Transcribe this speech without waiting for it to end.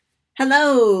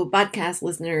Hello, podcast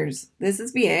listeners. This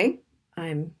is VA.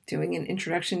 I'm doing an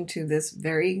introduction to this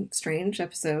very strange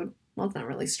episode. Well, it's not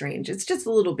really strange. It's just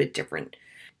a little bit different.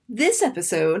 This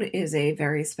episode is a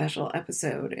very special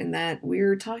episode in that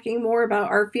we're talking more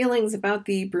about our feelings about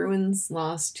the Bruins'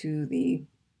 loss to the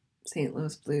St.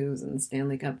 Louis Blues in the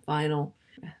Stanley Cup Final,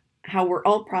 how we're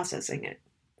all processing it.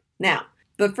 Now,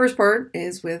 the first part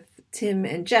is with Tim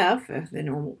and Jeff, the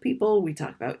normal people. We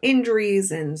talk about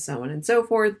injuries and so on and so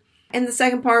forth. In the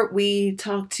second part, we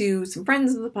talk to some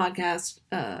friends of the podcast,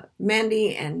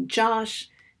 Mandy and Josh,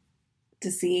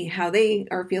 to see how they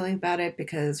are feeling about it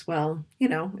because, well,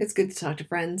 it's good to talk to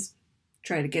friends,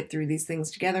 try to get through these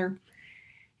things together.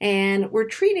 And we're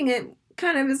treating it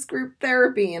kind of as group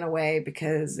therapy in a way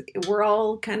because we're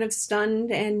all kind of stunned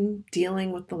and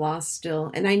dealing with the loss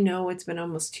still. And I know it's been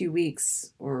almost 2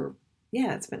 weeks,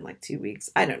 it's been like 2 weeks.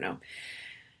 I don't know.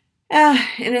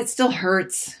 And it still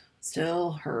hurts.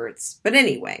 But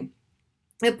anyway,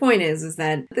 the point is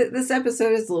that this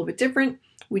episode is a little bit different.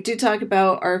 We do talk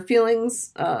about our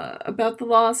feelings about the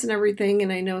loss and everything,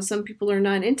 and I know some people are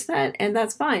not into that, and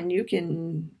that's fine. You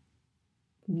can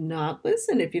not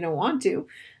listen if you don't want to.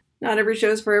 Not every show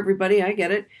is for everybody, I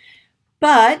get it.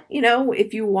 But,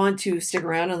 if you want to stick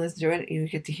around and listen to it, you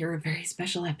get to hear a very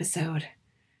special episode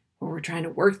where we're trying to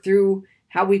work through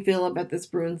how we feel about this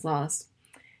Bruins loss.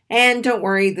 And don't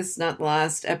worry, this is not the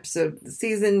last episode of the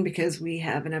season because we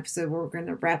have an episode where we're going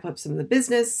to wrap up some of the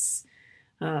business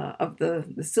of the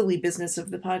silly business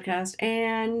of the podcast.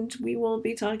 And we will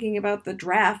be talking about the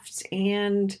draft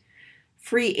and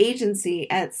free agency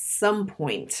at some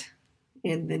point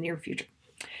in the near future.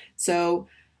 So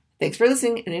thanks for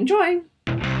listening and enjoy.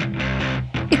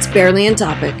 It's Barely on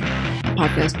Topic, a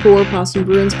podcast for Boston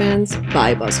Bruins fans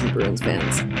by Boston Bruins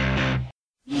fans.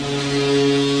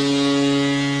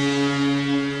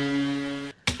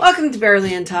 Welcome to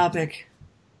Barely on Topic.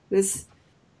 This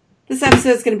episode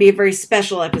is going to be a very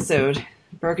special episode,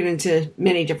 broken into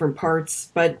many different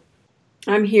parts, but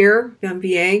I'm here. I'm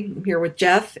VA. I'm here with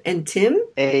Jeff and Tim.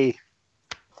 Hey.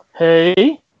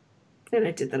 Hey. And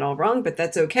I did that all wrong, but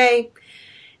that's okay.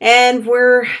 And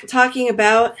we're talking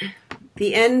about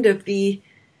the end of the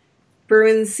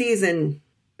Bruins season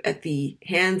at the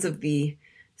hands of the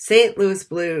St. Louis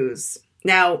Blues.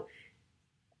 Now,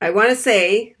 I want to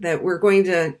say that we're going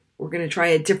to try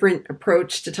a different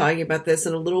approach to talking about this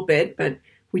in a little bit, but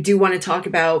we do want to talk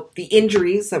about the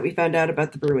injuries that we found out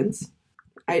about the Bruins.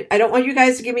 I don't want you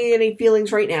guys to give me any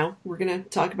feelings right now. We're going to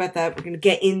talk about that. We're going to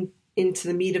get into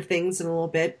the meat of things in a little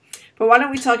bit. But why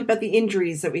don't we talk about the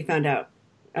injuries that we found out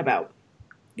about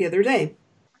the other day?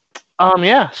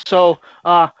 So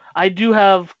I do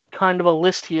have kind of a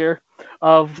list here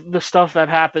of the stuff that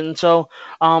happened. So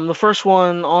the first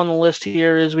one on the list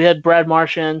here is we had Brad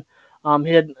Marchand.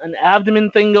 He had an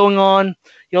abdomen thing going on.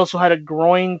 He also had a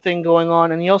groin thing going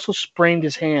on, and he also sprained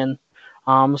his hand.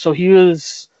 So he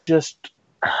was just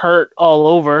hurt all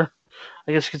over,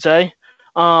 I guess you could say.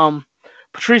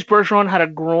 Patrice Bergeron had a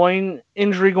groin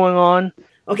injury going on.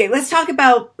 Okay, let's talk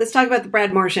about the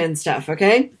Brad Marchand stuff,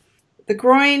 okay? The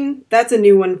groin, that's a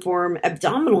new one for him.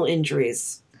 Abdominal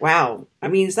injuries. Wow. I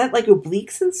mean, is that like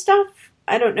obliques and stuff?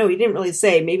 I don't know. He didn't really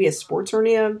say. Maybe a sports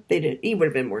hernia? He would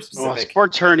have been more specific. Well,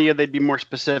 sports hernia, they'd be more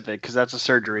specific because that's a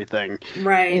surgery thing.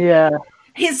 Right. Yeah.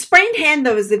 His sprained hand,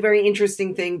 though, is a very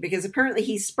interesting thing because apparently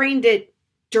he sprained it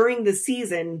during the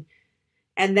season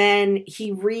and then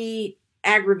he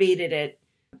re-aggravated it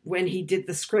when he did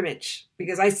the scrimmage,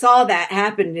 because I saw that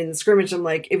happen in the scrimmage.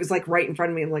 It was like right in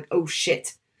front of me. I'm like, oh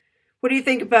shit. What do you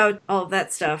think about all of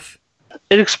that stuff?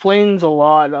 It explains a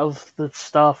lot of the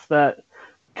stuff that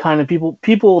kind of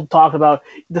people talk about.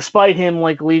 Despite him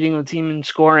leading the team in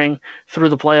scoring through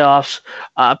the playoffs,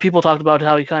 people talked about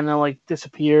how he kind of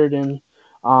disappeared and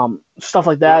stuff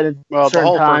like that. Well, the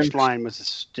whole times. First line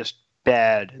was just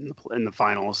bad in the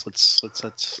finals. Let's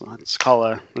call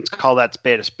that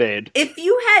spade a spade. If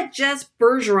you had just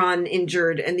Bergeron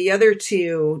injured and the other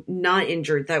two not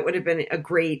injured, that would have been a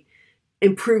great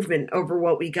improvement over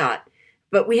what we got.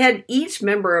 But we had each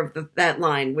member of that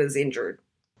line was injured.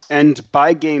 And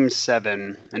by Game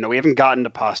 7, I know we haven't gotten to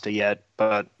Pasta yet,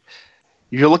 but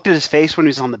if you looked at his face when he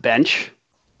was on the bench,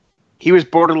 he was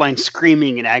borderline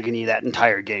screaming in agony that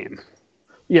entire game.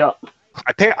 Yeah.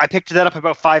 I picked that up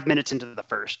about 5 minutes into the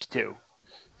first, too.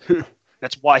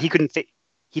 That's why he couldn't.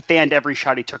 He fanned every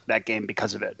shot he took that game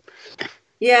because of it.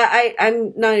 Yeah,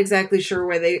 I'm not exactly sure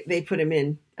where they put him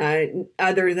in,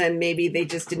 other than maybe they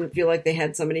just didn't feel like they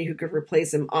had somebody who could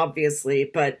replace him, obviously.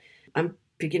 But I'm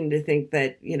beginning to think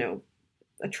that,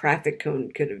 a traffic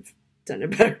cone could have done a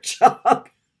better job.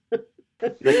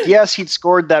 Like, yes, he'd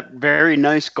scored that very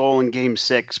nice goal in Game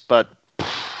 6, but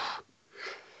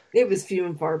it was few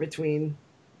and far between.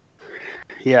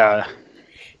 Yeah.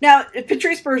 Now,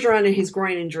 Patrice Bergeron and his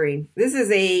groin injury, this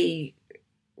is a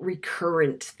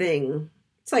recurrent thing.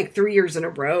 It's like 3 years in a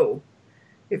row.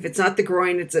 If it's not the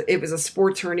groin, it was a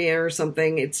sports hernia or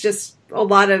something. It's just a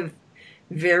lot of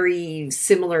very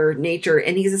similar nature.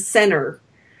 And he's a center.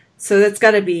 So that's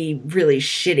got to be really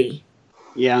shitty.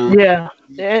 Yeah.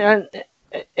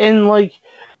 And like,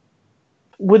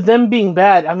 with them being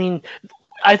bad, I mean,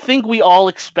 I think we all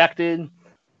expected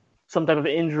some type of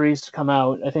injuries to come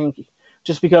out. I think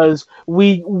just because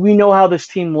we know how this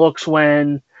team looks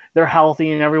when they're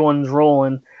healthy and everyone's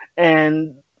rolling.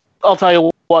 And I'll tell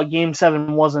you what, Game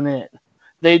 7 wasn't it.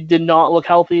 They did not look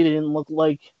healthy. They didn't look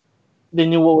like they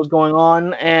knew what was going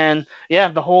on. And yeah,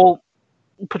 the whole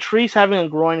Patrice having a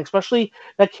groin, especially,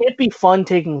 that can't be fun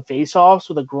taking face-offs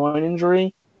with a groin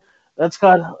injury. That's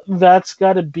got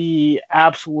to be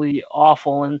absolutely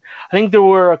awful. And I think there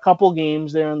were a couple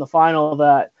games there in the final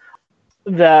that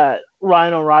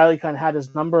Ryan O'Reilly kind of had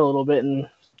his number a little bit, and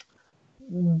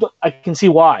I can see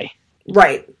why.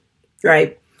 Right.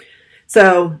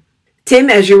 So,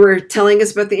 Tim, as you were telling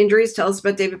us about the injuries, tell us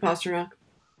about David Pastrnak.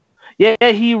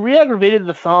 Yeah, he re-aggravated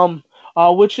the thumb,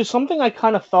 which is something I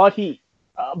kind of thought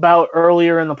about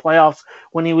earlier in the playoffs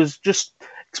when he was just,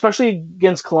 especially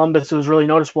against Columbus, it was really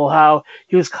noticeable how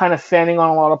he was kind of fanning on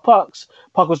a lot of pucks.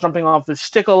 Puck was jumping off his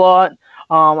stick a lot.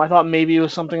 I thought maybe it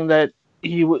was something that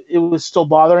it was still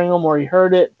bothering him or he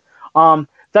heard it.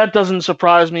 That doesn't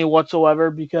surprise me whatsoever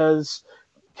because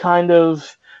kind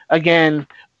of, again,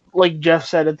 like Jeff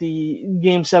said at the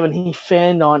Game 7, he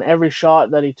fanned on every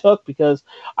shot that he took because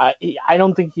I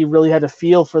don't think he really had a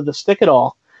feel for the stick at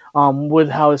all with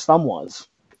how his thumb was.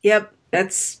 Yep,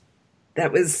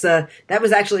 that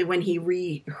was actually when he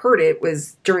re-heard it,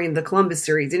 was during the Columbus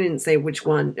series. He didn't say which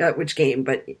game,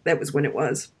 but that was when it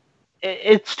was.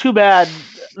 It's too bad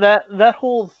that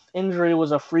whole injury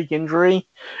was a freak injury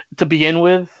to begin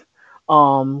with.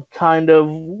 Kind of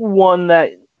one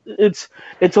that it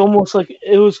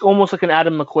was almost like an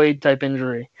Adam McQuaid type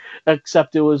injury,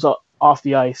 except it was off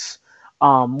the ice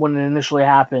when it initially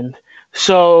happened.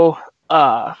 So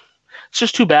it's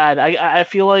just too bad. I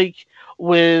feel like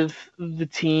with the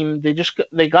team, they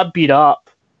got beat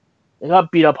up. They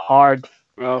got beat up hard.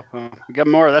 Well, we got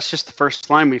more. That's just the first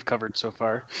line we've covered so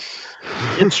far.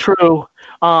 It's true.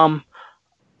 Of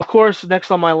course,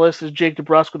 next on my list is Jake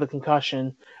DeBrusk with a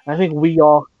concussion. I think we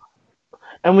all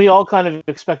kind of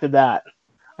expected that,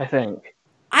 I think.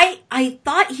 I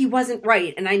thought he wasn't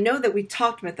right, and I know that we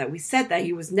talked about that. We said that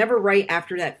he was never right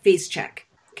after that face check,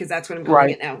 because that's what I'm calling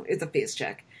it now. It's a face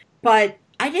check. But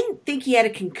I didn't think he had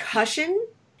a concussion.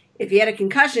 If he had a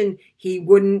concussion, he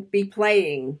wouldn't be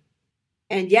playing.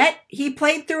 And yet, he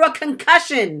played through a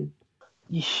concussion.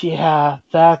 Yeah,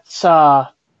 that's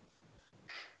a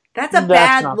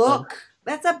bad look. Good.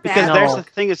 That's a bad because look. There's the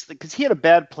thing is because he had a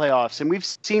bad playoffs, and we've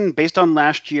seen based on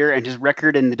last year and his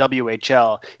record in the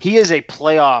WHL, he is a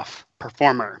playoff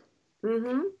performer.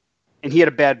 Mm-hmm. And he had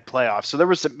a bad playoff, so there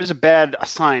was a bad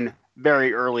sign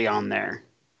very early on there.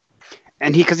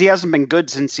 And because he hasn't been good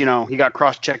since he got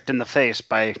cross-checked in the face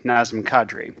by Nazem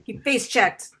Kadri. He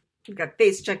face-checked. He got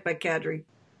face-checked by Kadri.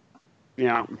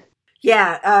 Yeah.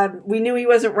 Yeah, we knew he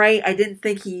wasn't right. I didn't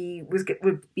think he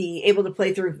would be able to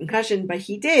play through a concussion, but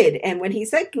he did. And when he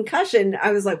said concussion,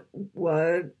 I was like,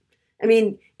 what? I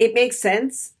mean, it makes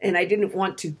sense, and I didn't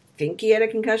want to think he had a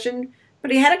concussion, but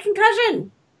he had a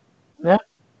concussion. Yeah.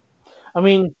 I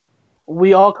mean,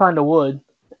 we all kind of would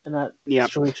in that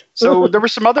situation. So there were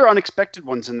some other unexpected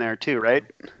ones in there too, right?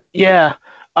 Yeah.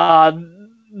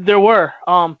 There were.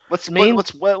 Let's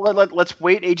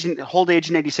wait hold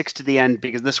Agent 86 to the end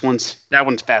because that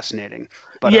one's fascinating.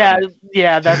 But,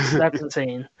 that's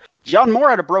insane. John Moore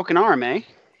had a broken arm, eh?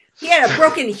 He had a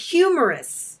broken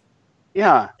humerus.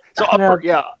 Yeah. So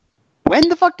when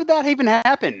the fuck did that even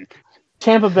happen?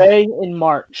 Tampa Bay in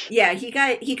March. Yeah, he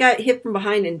got hit from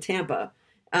behind in Tampa.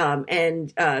 He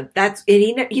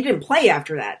didn't play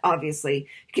after that, obviously,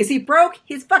 because he broke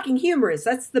his fucking humerus.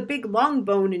 That's the big long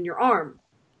bone in your arm.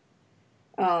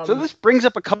 So this brings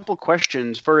up a couple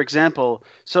questions. For example,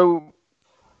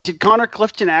 did Connor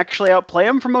Clifton actually outplay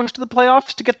him for most of the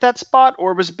playoffs to get that spot,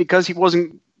 or was it because he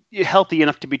wasn't healthy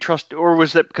enough to be trusted, or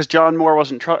was it because John Moore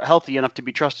wasn't healthy enough to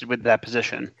be trusted with that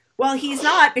position? Well, he's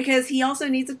not, because he also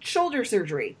needs a shoulder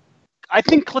surgery. I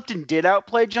think Clifton did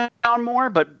outplay John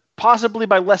Moore, but possibly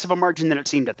by less of a margin than it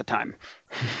seemed at the time.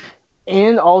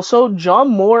 And also, John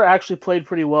Moore actually played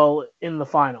pretty well in the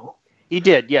final. He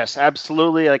did, yes,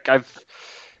 absolutely.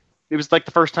 it was like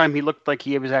the first time he looked like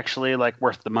he was actually like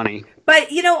worth the money. But,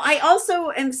 I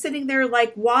also am sitting there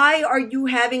like, why are you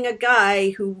having a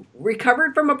guy who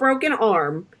recovered from a broken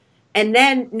arm and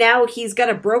then now he's got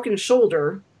a broken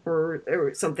shoulder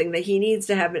or something that he needs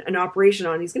to have an operation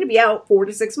on? He's going to be out 4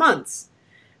 to 6 months.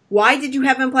 Why did you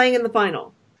have him playing in the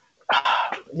final?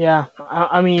 Yeah,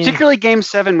 I mean... Particularly Game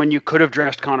 7 when you could have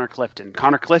dressed Connor Clifton.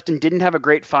 Connor Clifton didn't have a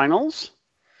great finals,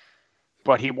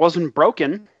 but he wasn't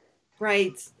broken.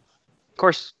 Right. Of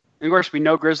course, we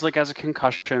know Grzelcyk has a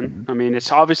concussion. I mean,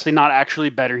 it's obviously not actually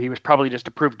better. He was probably just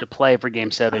approved to play for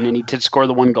Game 7, and he did score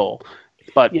the 1 goal.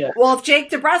 But yeah. Well, if Jake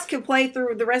DeBrusk can play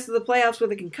through the rest of the playoffs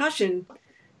with a concussion,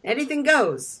 anything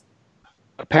goes.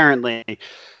 Apparently.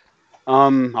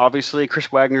 Obviously,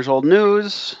 Chris Wagner's old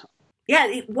news.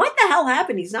 Yeah, what the hell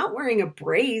happened? He's not wearing a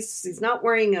brace. He's not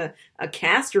wearing a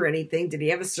cast or anything. Did he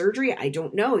have a surgery? I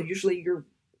don't know. Usually your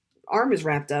arm is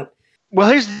wrapped up. Well,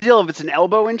 here's the deal. If it's an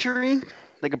elbow injury,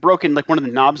 like a broken, like one of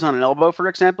the knobs on an elbow, for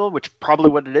example, which probably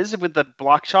what it is with the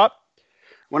block shot.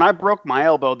 When I broke my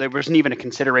elbow, there wasn't even a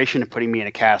consideration of putting me in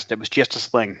a cast. It was just a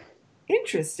sling.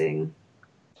 Interesting.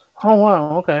 Oh,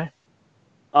 wow. Okay.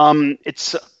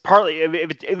 It's partly,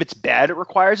 if it's bad, it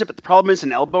requires it, but the problem is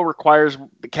an elbow requires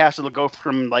the cast to go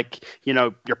from, like,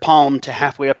 your palm to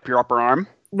halfway up your upper arm.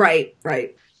 Right.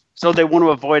 So they want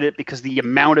to avoid it because the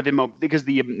amount of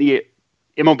the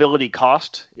immobility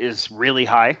cost is really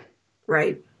high.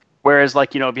 Right. Whereas,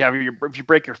 like, if you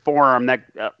break your forearm, that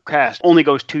cast only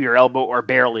goes to your elbow or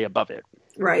barely above it.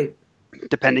 Right.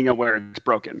 Depending on where it's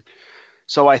broken.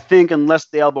 So I think unless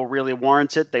the elbow really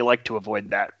warrants it, they like to avoid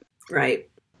that. Right.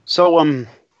 So,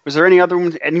 was there any other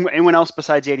ones? Anyone else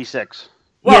besides 86?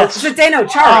 Well, yes. Zdeno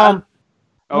Chara.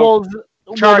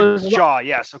 Shaw.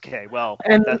 Yes. Okay. Well,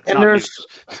 and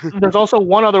there's also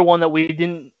one other one that we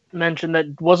didn't mention that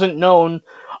wasn't known.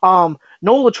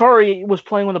 Noel Acciari was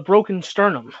playing with a broken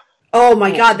sternum. Oh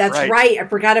my God, that's right. I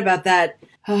forgot about that.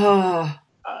 Oh.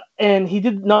 And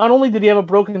not only did he have a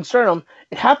broken sternum,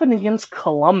 it happened against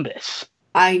Columbus.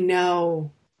 I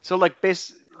know. So, like,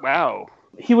 wow.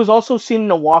 He was also seen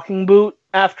in a walking boot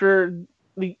after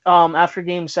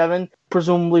Game 7,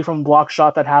 presumably from block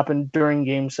shot that happened during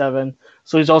Game 7.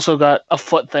 So he's also got a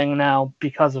foot thing now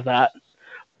because of that.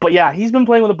 But yeah, he's been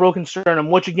playing with a broken sternum,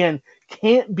 which again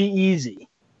can't be easy.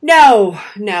 No.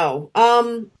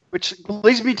 Which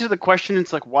leads me to the question,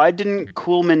 it's like, why didn't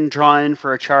Kuhlman draw in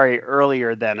for Acciari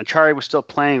earlier then? Acciari was still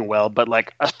playing well, but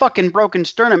like a fucking broken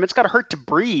sternum, it's got to hurt to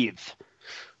breathe.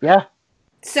 Yeah.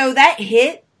 So that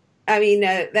hit, I mean,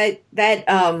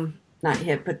 not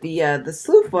hit, but the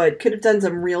slew foot could have done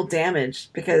some real damage,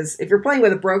 because if you're playing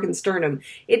with a broken sternum,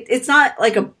 it's not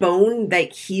like a bone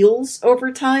that heals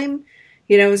over time,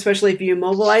 especially if you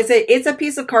immobilize it. It's a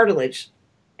piece of cartilage.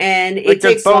 And it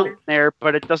takes bone in there,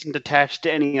 but it doesn't attach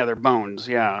to any other bones.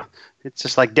 Yeah, it's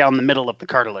just like down the middle of the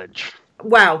cartilage.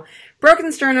 Wow,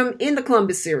 broken sternum in the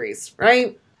Columbus series,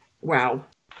 right? Wow.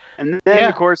 And then,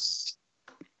 of course,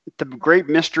 the great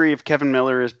mystery of Kevan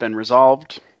Miller has been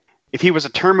resolved. If he was a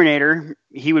Terminator,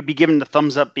 he would be given the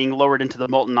thumbs up being lowered into the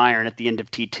molten iron at the end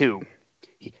of T2.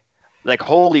 Like,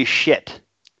 holy shit!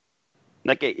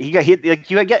 Like you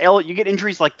get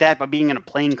injuries like that by being in a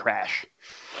plane crash.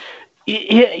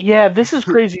 Yeah, this is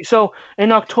crazy. So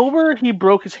in October, he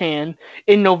broke his hand.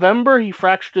 In November, he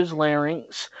fractured his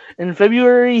larynx. In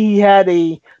February, he had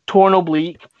a torn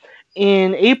oblique.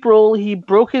 In April, he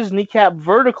broke his kneecap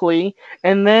vertically.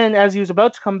 And then as he was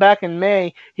about to come back in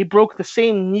May, he broke the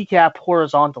same kneecap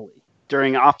horizontally.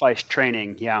 During off-ice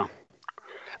training, yeah.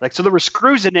 Like, so there were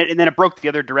screws in it, and then it broke the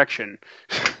other direction.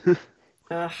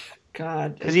 Ugh.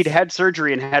 God, because he'd had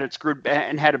surgery and had it screwed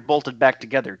and had it bolted back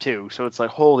together too. So it's like,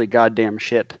 holy goddamn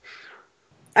shit.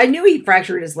 I knew he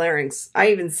fractured his larynx. I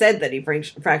even said that he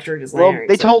fractured his larynx. Well,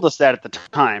 they told us that at the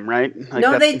time, right? Like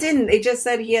no, they didn't. They just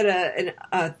said he had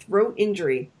a throat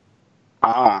injury.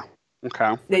 Ah,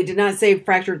 okay. They did not say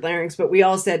fractured larynx, but we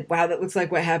all said, "Wow, that looks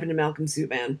like what happened to Malcolm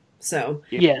Subban." So,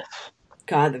 yes.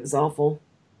 God, that was awful.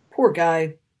 Poor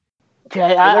guy.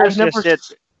 Okay, I've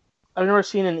never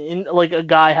seen a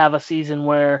guy have a season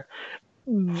where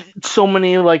so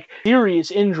many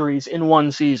serious injuries in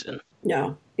one season.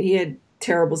 No, he had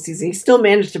terrible season. He still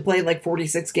managed to play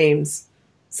 46 games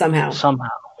somehow.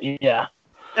 Yeah.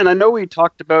 And I know we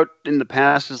talked about in the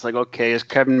past is like, okay, is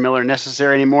Kevan Miller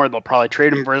necessary anymore? They'll probably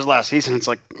trade him for his last season. It's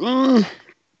like,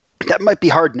 that might be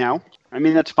hard now. I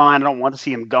mean, that's fine. I don't want to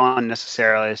see him gone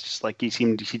necessarily. It's just like he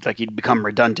seemed like he'd become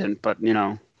redundant. But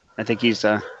I think he's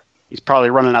probably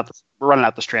running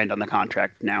out the strand on the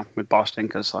contract now with Boston,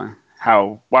 because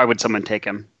why would someone take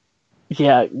him?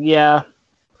 Yeah.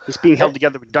 He's being held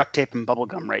together with duct tape and bubble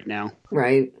gum right now.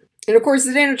 Right. And of course,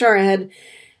 Zdeno Chara had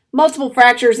multiple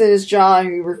fractures in his jaw.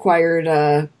 He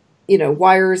required,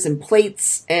 wires and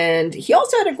plates. And he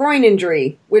also had a groin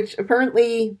injury, which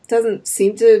apparently doesn't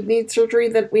seem to need surgery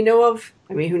that we know of.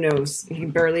 I mean, who knows? He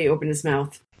can barely open his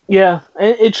mouth. Yeah,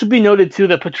 and it should be noted, too,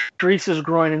 that Patrice's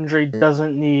groin injury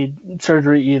doesn't need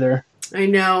surgery either. I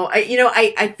know.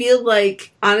 I feel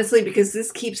like, honestly, because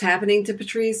this keeps happening to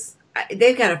Patrice,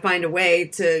 they've got to find a way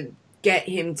to get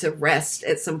him to rest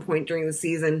at some point during the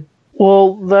season.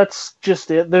 Well, that's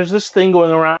just it. There's this thing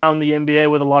going around the NBA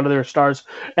with a lot of their stars,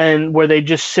 and where they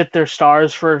just sit their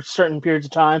stars for certain periods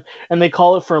of time, and they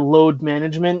call it for load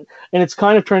management, and it's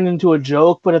kind of turned into a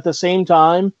joke, but at the same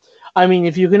time, I mean,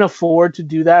 if you can afford to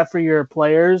do that for your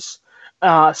players,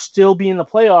 still be in the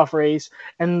playoff race,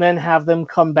 and then have them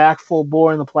come back full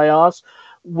bore in the playoffs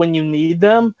when you need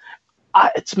them,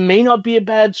 it may not be a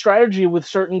bad strategy with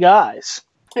certain guys.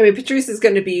 I mean, Patrice is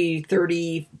going to be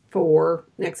 34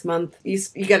 next month. You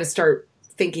got to start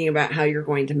thinking about how you're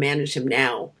going to manage him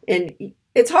now. And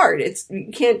it's hard.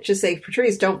 You can't just say,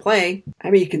 Patrice, don't play. I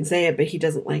mean, you can say it, but he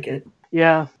doesn't like it.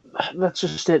 Yeah, that's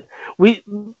just it.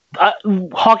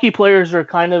 Hockey players are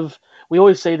kind of, we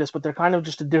always say this, but they're kind of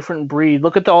just a different breed.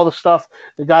 Look at all the stuff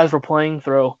the guys were playing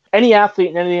through. Any athlete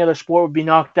in any other sport would be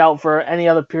knocked out for any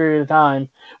other period of time,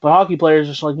 but hockey players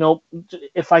are just like, nope.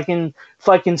 If I can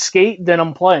skate, then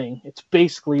I'm playing. It's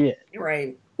basically it.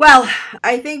 Right. Well,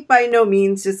 I think by no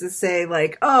means just to say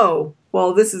like, oh,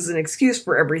 well, this is an excuse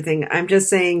for everything. I'm just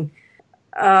saying,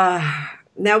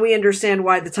 now we understand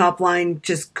why the top line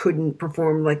just couldn't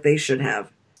perform like they should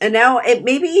have. And now it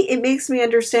makes me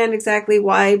understand exactly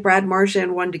why Brad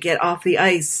Marchand wanted to get off the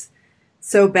ice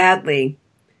so badly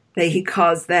that he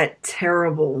caused that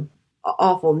terrible,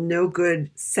 awful, no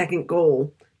good second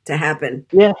goal to happen.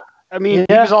 Yeah. I mean,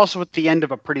 he was also at the end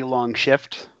of a pretty long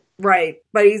shift. Right.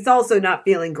 But he's also not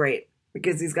feeling great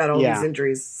because he's got all these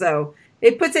injuries. So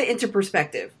it puts it into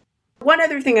perspective. One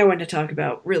other thing I want to talk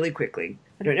about really quickly.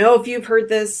 I don't know if you've heard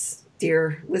this,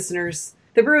 dear listeners.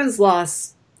 The Bruins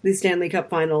lost the Stanley Cup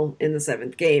final in the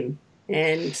 7th game.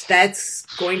 And that's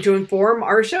going to inform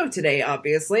our show today,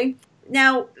 obviously.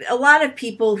 Now, a lot of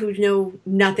people who know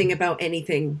nothing about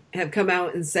anything have come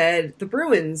out and said the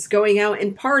Bruins going out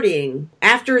and partying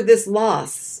after this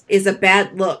loss is a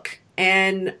bad look.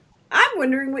 And I'm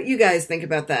wondering what you guys think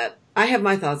about that. I have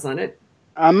my thoughts on it.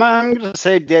 I'm going to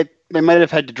say that they might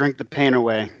have had to drink the pain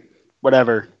away.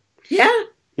 Whatever. Yeah.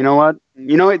 You know what?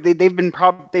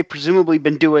 They've presumably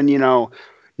been doing,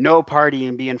 no party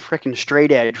and being freaking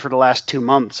straight edge for the last 2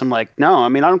 months. I'm like, no, I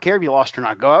mean, I don't care if you lost or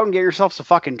not. Go out and get yourselves a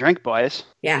fucking drink, boys.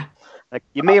 Yeah. Like,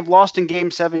 you may have lost in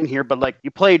Game 7 here, but, like, you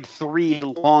played 3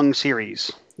 long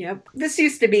series. Yep. This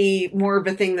used to be more of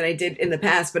a thing that I did in the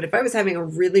past, but if I was having a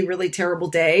really, really terrible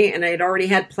day and I had already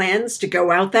had plans to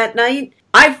go out that night,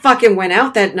 I fucking went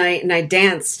out that night and I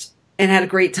danced and had a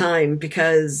great time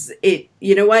because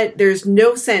you know what? There's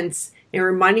no sense in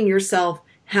reminding yourself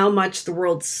how much the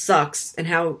world sucks and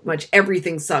how much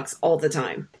everything sucks all the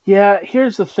time. Yeah,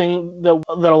 here's the thing that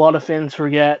a lot of fans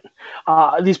forget.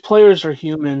 These players are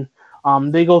human.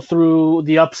 They go through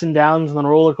the ups and downs and the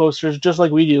roller coasters just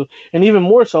like we do, and even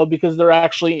more so because they're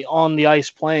actually on the ice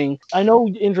playing. I know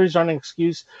injuries aren't an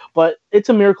excuse, but it's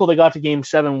a miracle they got to Game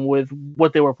 7 with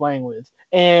what they were playing with.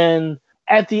 And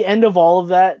at the end of all of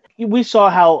that, we saw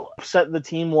how upset the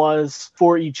team was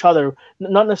for each other,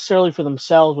 not necessarily for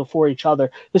themselves, but for each other.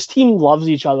 This team loves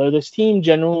each other. This team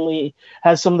genuinely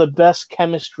has some of the best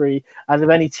chemistry out of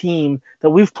any team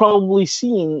that we've probably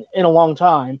seen in a long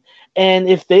time. And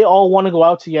if they all want to go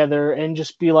out together and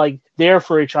just be like there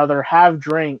for each other, have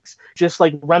drinks, just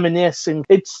like reminisce, and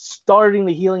it's starting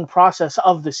the healing process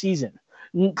of the season,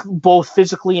 both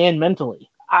physically and mentally.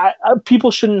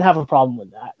 People shouldn't have a problem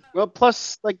with that. Well,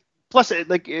 plus,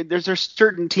 there's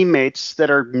certain teammates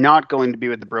that are not going to be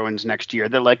with the Bruins next year.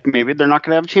 They're like, maybe they're not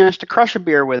going to have a chance to crush a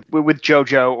beer with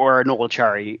JoJo or Noel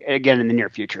Acciari again in the near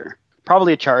future.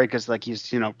 Probably Acciari because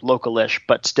he's local-ish,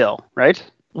 but still, right?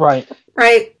 Right.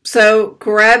 Right. So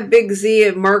grab Big Z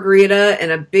a margarita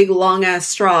and a big long ass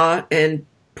straw and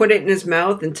put it in his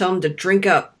mouth and tell him to drink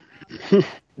up.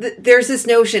 There's this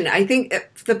notion, I think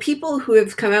the people who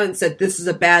have come out and said this is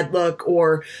a bad look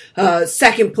or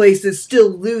second place is still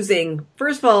losing,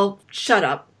 first of all, shut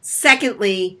up.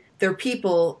 Secondly, they're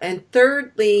people. And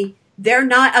thirdly, they're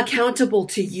not accountable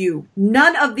to you.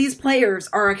 None of these players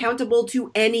are accountable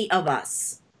to any of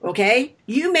us. Okay?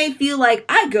 You may feel like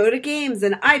I go to games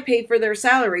and I pay for their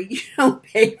salary. You don't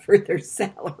pay for their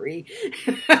salary.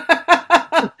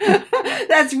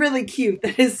 That's really cute.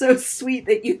 That is so sweet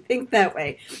that you think that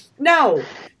way. No,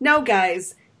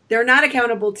 guys. They're not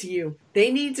accountable to you.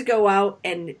 They need to go out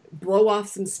and blow off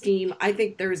some steam. I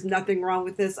think there's nothing wrong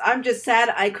with this. I'm just sad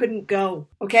I couldn't go.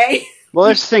 Okay? Well,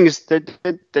 there's things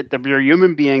that you're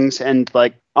human beings, and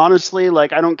like honestly,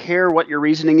 like I don't care what your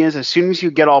reasoning is. As soon as you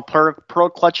get all pearl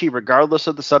clutchy, regardless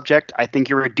of the subject, I think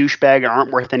you're a douchebag and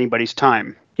aren't worth anybody's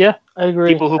time. Yeah, I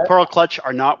agree. People who pearl clutch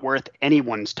are not worth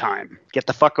anyone's time. Get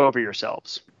the fuck over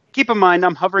yourselves. Keep in mind,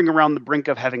 I'm hovering around the brink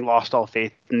of having lost all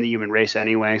faith in the human race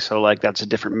anyway, so like that's a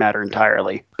different matter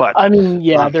entirely. But I mean,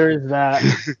 yeah, there is that.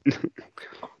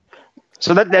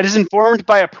 So that is informed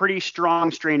by a pretty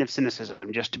strong strain of cynicism,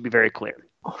 just to be very clear.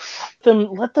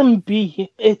 Let them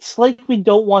be. It's like we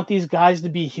don't want these guys to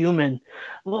be human.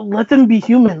 Let them be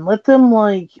human. Let them,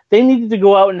 like, they needed to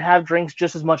go out and have drinks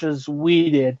just as much as we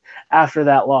did after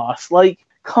that loss. Like,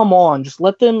 come on, just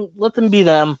let them be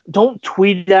them. Don't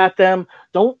tweet at them.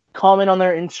 Don't comment on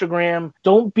their Instagram.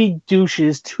 Don't be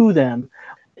douches to them.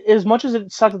 As much as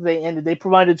it sucked that they ended, they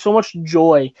provided so much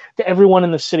joy to everyone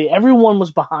in the city. Everyone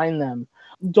was behind them.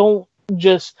 Don't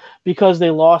just because they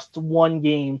lost one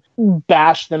game,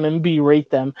 bash them and berate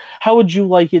them. How would you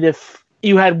like it if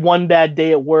you had one bad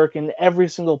day at work and every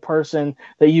single person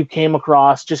that you came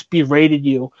across just berated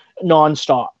you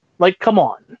nonstop? Like, come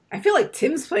on. I feel like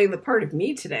Tim's playing the part of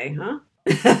me today, huh?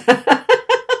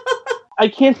 I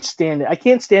can't stand it. I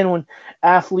can't stand when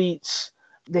athletes,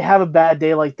 they have a bad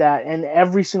day like that and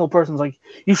every single person's like,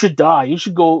 you should die. You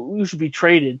should go. You should be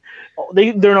traded.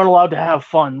 They're not allowed to have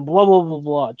fun. Blah, blah, blah,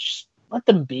 blah. Just let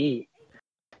them be.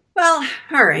 Well,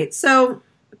 all right. So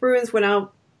the Bruins went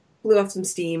out, blew off some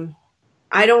steam.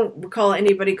 I don't recall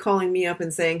anybody calling me up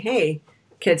and saying, hey,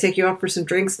 can I take you out for some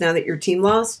drinks now that your team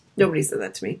lost? Nobody said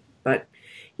that to me. But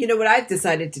you know what I've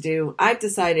decided to do? I've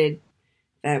decided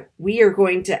that we are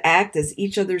going to act as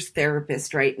each other's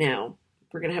therapist right now.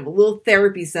 We're going to have a little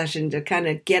therapy session to kind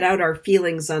of get out our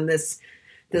feelings on this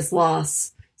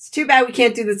loss. It's too bad we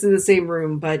can't do this in the same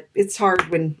room, but it's hard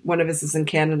when one of us is in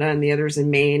Canada and the other's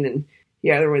in Maine and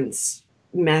the other one's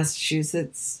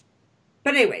Massachusetts.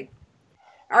 But anyway,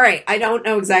 all right, I don't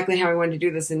know exactly how I wanted to do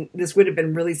this, and this would have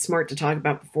been really smart to talk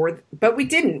about before, but we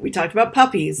didn't. We talked about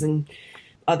puppies and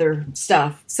other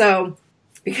stuff. So,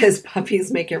 because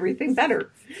puppies make everything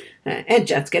better. And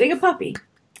Jeff's getting a puppy.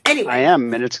 Anyway. I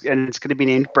am, and it's going to be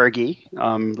named Bergie,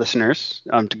 listeners,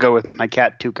 to go with my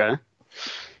cat Tuca.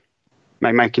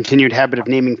 My continued habit of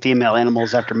naming female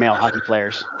animals after male hockey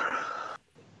players.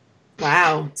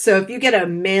 Wow. So if you get a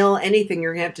male anything,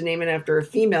 you're going to have to name it after a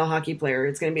female hockey player.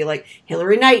 It's going to be like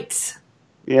Hillary Knight.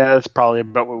 Yeah, that's probably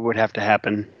about what would have to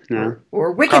happen. Yeah.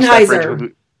 Or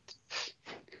Wickenheiser.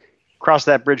 Cross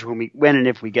that bridge when and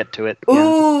if we get to it.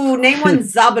 Ooh, name one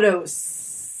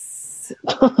Zabados.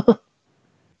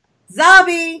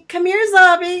 Zabi, come here,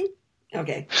 Zabi.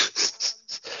 Okay.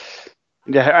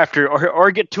 Yeah,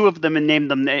 or get two of them and name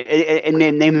them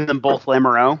both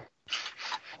Lamoureux.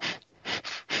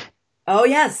 Oh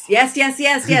yes.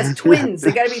 Twins.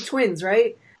 They got to be twins,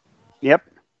 right? Yep.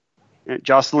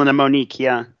 Jocelyn and Monique.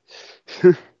 Yeah.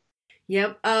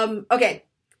 Yep. Okay.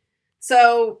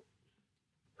 So,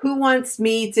 who wants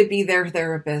me to be their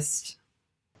therapist?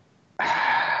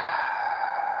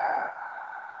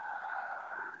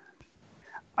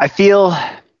 I feel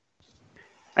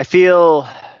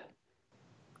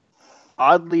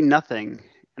oddly nothing,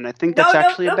 and I think that's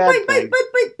actually a bad thing.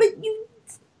 But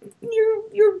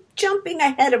you're jumping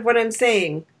ahead of what I'm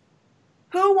saying.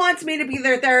 Who wants me to be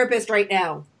their therapist right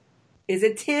now? Is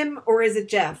it Tim or is it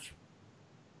Jeff?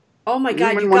 Oh my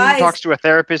God, you guys! When talks to a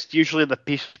therapist, usually the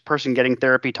person getting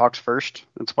therapy talks first.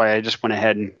 That's why I just went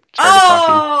ahead and started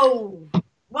talking. Oh,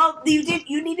 well,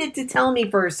 you needed to tell me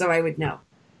first so I would know.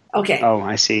 Okay. Oh,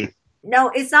 I see. No,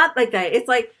 it's not like that. It's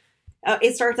like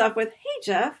it starts off with, "Hey,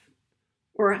 Jeff,"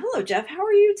 or "Hello, Jeff. How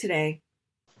are you today?"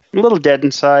 I'm a little dead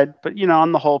inside, but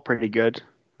on the whole, pretty good,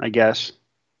 I guess.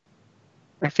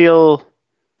 I feel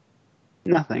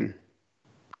nothing.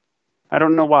 I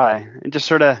don't know why. It just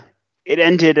sort of it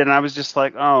ended, and I was just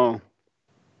like, "Oh,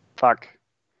 fuck."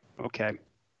 Okay.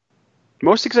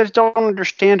 Mostly because I just don't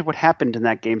understand what happened in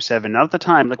that Game 7. Not at the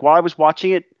time. Like, while I was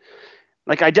watching it,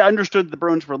 like, I understood the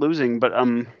Bruins were losing, but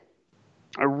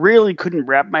I really couldn't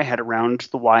wrap my head around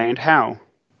the why and how.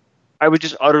 I was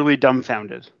just utterly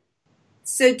dumbfounded.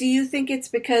 So do you think it's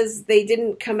because they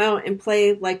didn't come out and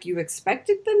play like you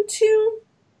expected them to?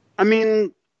 I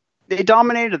mean, they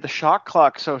dominated the shot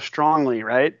clock so strongly,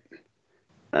 right?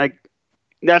 Like,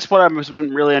 that's what I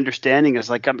wasn't really understanding is,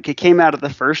 like, it came out of the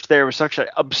first there was such an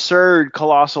absurd,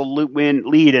 colossal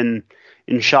lead in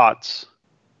shots.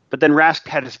 But then Rask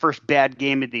had his first bad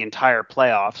game of the entire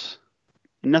playoffs.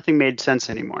 Nothing made sense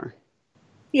anymore.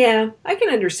 Yeah, I can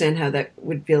understand how that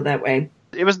would feel that way.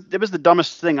 it was the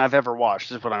dumbest thing I've ever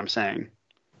watched. Is what I'm saying.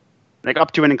 Like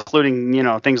up to and including,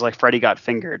 things like Freddy Got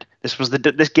Fingered.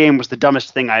 This game was the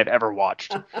dumbest thing I've ever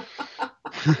watched.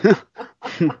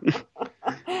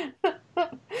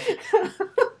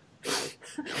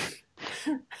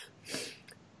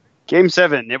 Game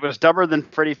 7. It was dumber than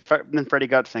Freddy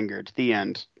Got Fingered. The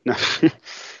end.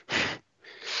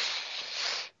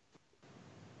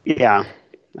 Yeah,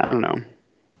 I don't know.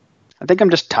 I think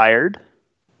I'm just tired.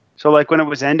 So like when it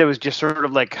was end, it was just sort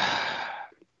of like,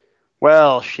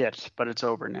 well, shit, but it's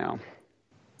over now.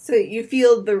 So you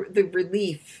feel the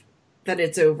relief that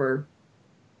it's over.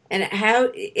 And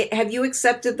how have you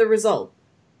accepted the result?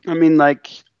 I mean, like,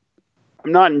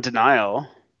 I'm not in denial.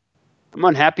 I'm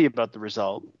unhappy about the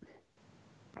result.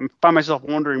 I find myself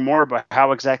wondering more about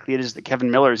how exactly it is that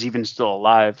Kevin Miller is even still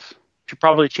alive. Should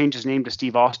probably change his name to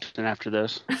Steve Austin after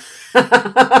this.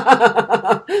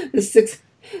 The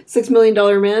 $6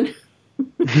 million man.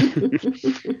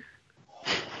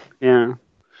 Yeah.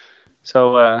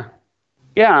 So,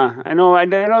 yeah, I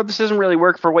know this doesn't really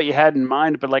work for what you had in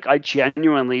mind, but like I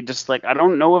genuinely just like I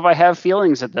don't know if I have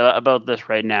feelings about this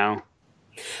right now.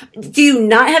 Do you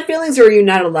not have feelings, or are you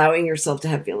not allowing yourself to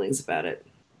have feelings about it?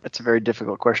 That's a very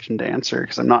difficult question to answer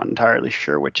because I'm not entirely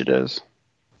sure which it is.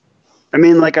 I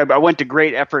mean, like I went to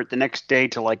great effort the next day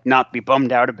to like not be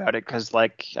bummed out about it because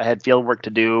like I had field work to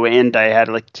do and I had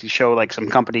like to show like some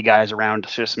company guys around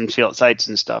to some field sites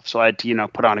and stuff. So I had to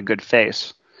put on a good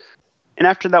face. And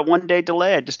after that 1 day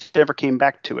delay, I just never came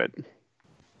back to it.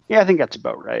 Yeah, I think that's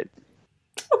about right.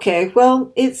 Okay,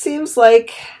 well, it seems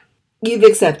like you've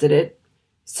accepted it,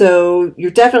 so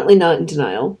you're definitely not in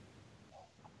denial.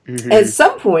 Mm-hmm. At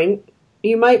some point,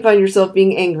 you might find yourself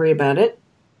being angry about it.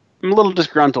 I'm a little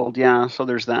disgruntled, yeah, so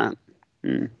there's that.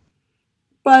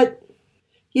 But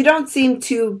you don't seem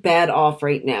too bad off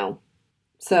right now.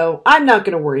 So I'm not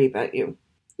going to worry about you.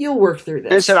 You'll work through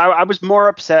this. I said I was more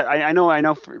upset. I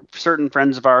know certain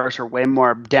friends of ours are way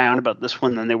more down about this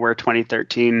one than they were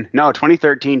 2013. No,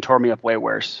 2013 tore me up way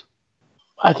worse.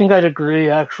 I think I'd agree,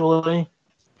 actually.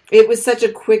 It was such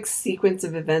a quick sequence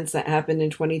of events that happened in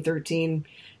 2013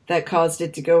 that caused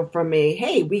it to go from a,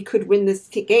 hey, we could win this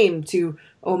game to,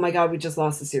 oh my God, we just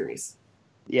lost the series.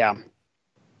 Yeah.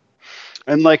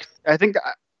 And like, I think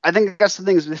that's the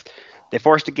thing is they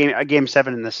forced a game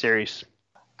 7 in this series.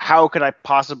 How could I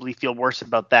possibly feel worse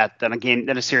about that than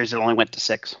a series that only went to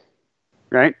 6?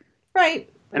 Right? Right.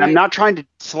 And I'm not trying to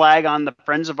slag on the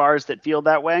friends of ours that feel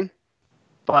that way.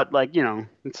 But like,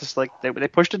 it's just like they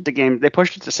pushed it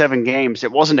to 7 games.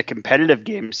 It wasn't a competitive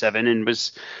game 7 and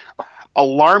was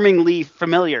alarmingly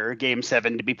familiar game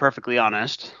 7, to be perfectly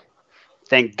honest.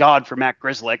 Thank God for Matt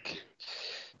Grzelcyk.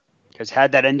 Because if it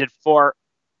had ended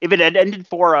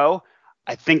 4-0,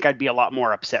 I think I'd be a lot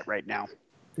more upset right now.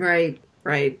 Right.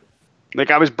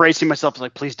 Like I was bracing myself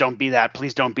like, please don't be that.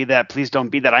 Please don't be that. Please don't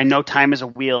be that. I know time is a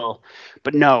wheel,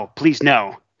 but no, please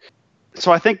no.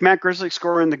 So I think Matt Grzelcyk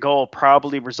scoring the goal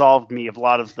probably resolved me of a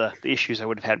lot of the issues I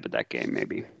would have had with that game,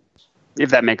 maybe. If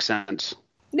that makes sense.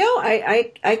 No,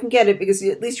 I can get it because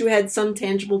at least you had some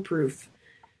tangible proof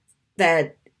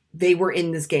that they were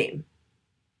in this game.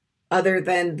 Other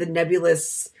than the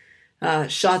nebulous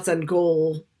shots on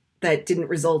goal that didn't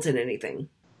result in anything.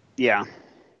 Yeah.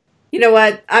 You know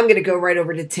what? I'm going to go right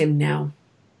over to Tim now.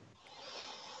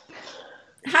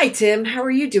 Hi, Tim. How are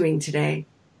you doing today?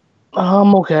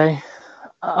 I'm okay.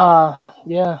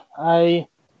 Yeah,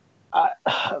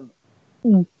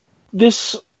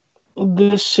 this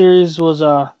series was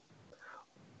a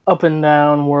up and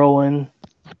down whirlwind.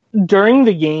 During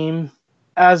the game,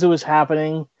 as it was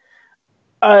happening,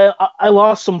 I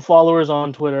lost some followers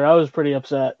on Twitter. I was pretty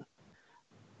upset.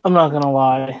 I'm not gonna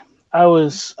lie. I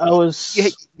was.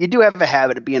 You do have a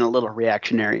habit of being a little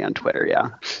reactionary on Twitter, yeah.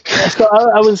 So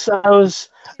I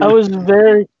was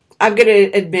very. I'm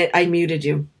gonna admit I muted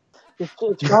you.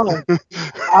 It's fine.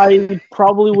 I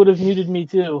probably would have muted me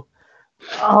too.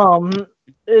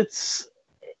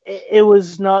 It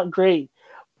was not great,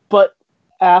 but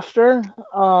after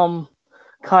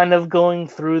kind of going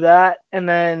through that and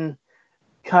then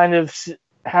kind of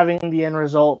having the end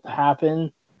result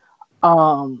happen,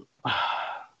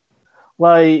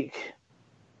 like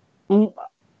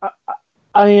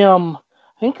I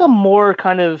think I'm more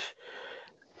kind of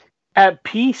at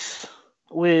peace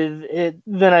with it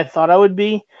than I thought I would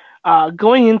be.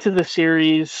 Going into the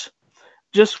series,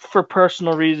 just for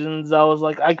personal reasons, I was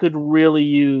like, I could really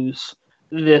use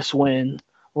this win.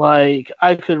 Like,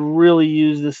 I could really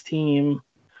use this team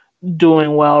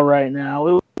doing well right now.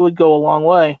 It would go a long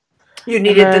way. You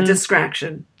needed the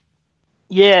distraction.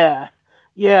 Yeah,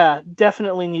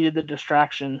 definitely needed the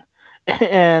distraction.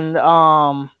 And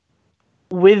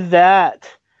with that,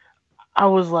 I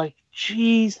was like,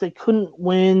 geez, they couldn't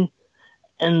win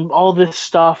and all this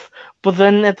stuff. But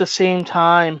then at the same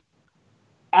time,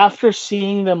 after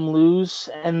seeing them lose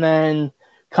and then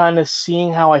kind of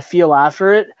seeing how I feel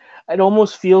after it, it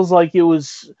almost feels like it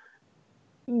was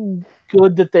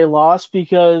good that they lost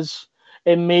because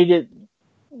it made it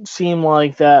seem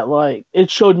like that, like, it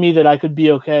showed me that I could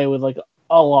be okay with, like,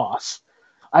 a loss.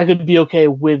 I could be okay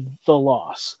with the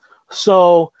loss.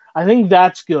 So I think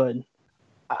that's good.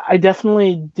 I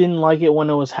definitely didn't like it when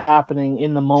it was happening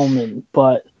in the moment,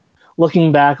 but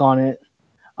looking back on it,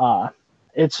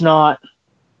 it's not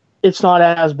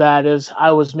as bad as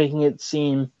I was making it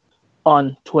seem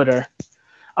on Twitter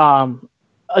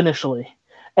initially.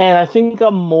 And I think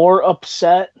I'm more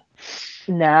upset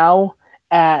now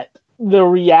at the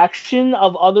reaction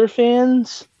of other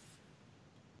fans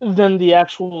than the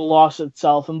actual loss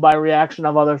itself. And by reaction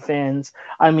of other fans,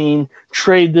 I mean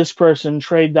trade this person,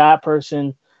 trade that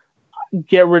person,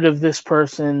 get rid of this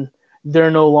person, they're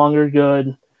no longer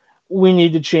good, we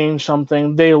need to change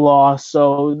something, they lost,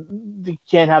 so they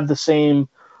can't have the same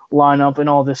lineup and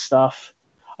all this stuff.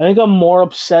 I think I'm more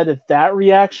upset at that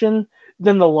reaction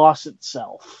than the loss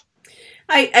itself.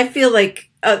 I feel like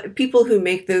people who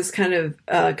make those kind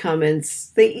of comments,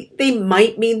 they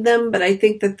might mean them, but I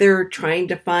think that they're trying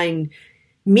to find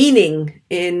meaning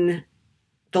in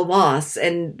the loss,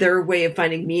 and their way of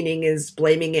finding meaning is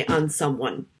blaming it on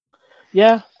someone.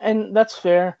 Yeah, and that's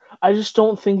fair. I just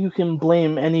don't think you can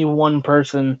blame any one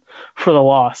person for the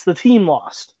loss. The team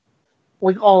lost.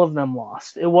 Like, all of them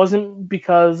lost. It wasn't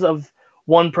because of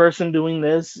one person doing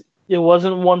this. It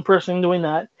wasn't one person doing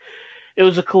that. It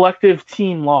was a collective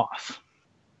team loss.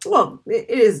 Well, it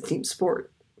is a team sport,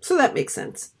 so that makes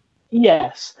sense.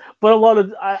 Yes, but a lot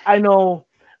of I know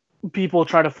people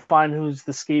try to find who's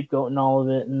the scapegoat and all of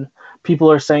it, and people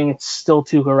are saying it's still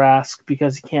Tuukka Rask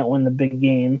because he can't win the big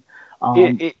game.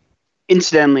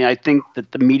 Incidentally, I think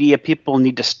that the media people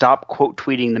need to stop quote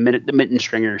tweeting the mitten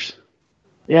stringers.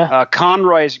 Yeah,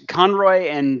 Conroy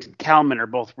and Kalman are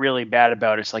both really bad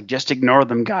about it. It's like, just ignore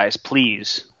them, guys,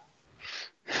 please.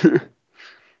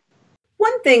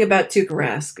 One thing about Tuukka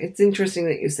Rask, it's interesting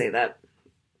that you say that.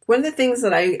 One of the things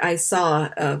that I saw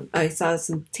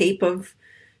some tape of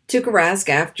Tuukka Rask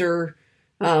after,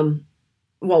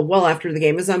 well after the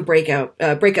game. It was on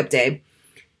breakup day.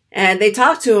 And they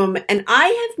talked to him, and I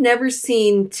have never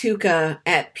seen Tuukka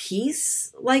at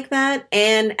peace like that,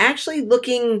 and actually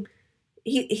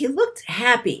he looked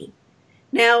happy.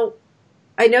 Now,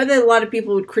 I know that a lot of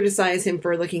people would criticize him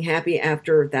for looking happy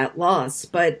after that loss,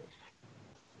 but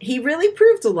he really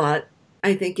proved a lot,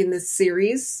 I think, in this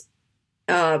series.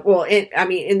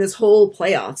 In this whole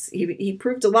playoffs, he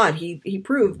proved a lot. He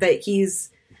proved that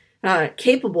he's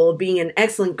capable of being an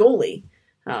excellent goalie.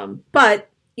 But,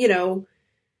 you know,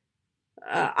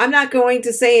 I'm not going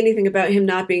to say anything about him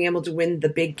not being able to win the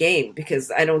big game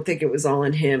because I don't think it was all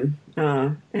on him.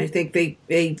 I think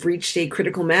they reached a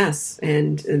critical mass,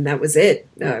 and that was it.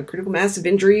 Critical mass of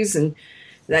injuries, and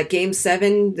that game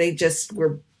 7, they just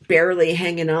were barely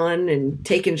hanging on and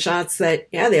taking shots that,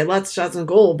 yeah, they had lots of shots on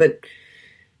goal, but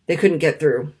they couldn't get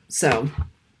through. So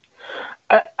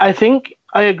I think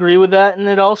I agree with that, and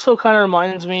it also kind of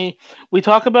reminds me, we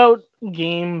talk about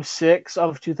Game 6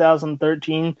 of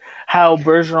 2013, how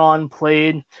Bergeron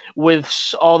played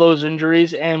with all those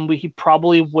injuries, and he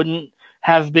probably wouldn't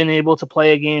have been able to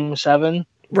play a Game 7.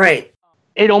 Right.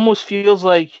 It almost feels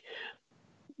like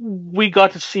we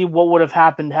got to see what would have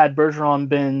happened had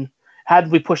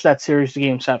we pushed that series to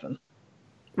Game 7.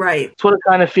 Right. That's what it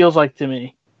kind of feels like to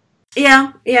me.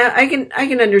 Yeah, I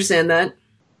can understand that.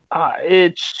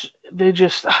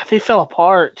 They fell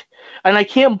apart, and I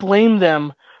can't blame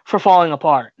them for falling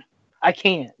apart. I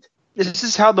can't. This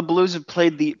is how the Blues have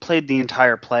played the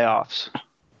entire playoffs.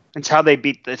 It's how they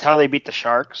beat the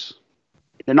Sharks.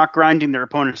 They're not grinding their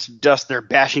opponents to dust; they're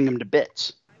bashing them to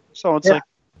bits. So it's like,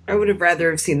 I would have rather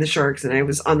have seen the Sharks, and I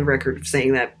was on the record of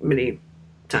saying that many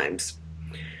times.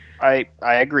 I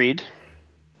agreed.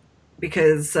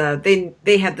 Because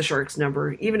they had the Sharks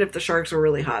number. Even if the Sharks were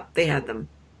really hot, they had them.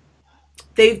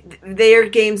 Their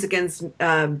games against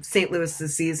St. Louis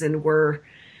this season were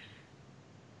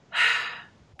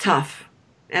tough,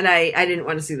 and I didn't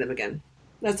want to see them again.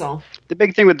 That's all. The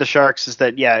big thing with the Sharks is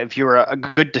that, yeah, if you're a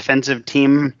good defensive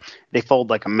team, they fold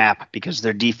like a map because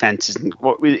their defense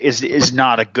is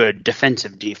not a good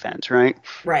defensive defense, right?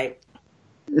 Right.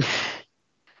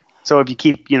 So if you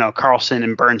keep, Karlsson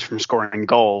and Burns from scoring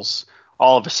goals,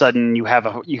 all of a sudden you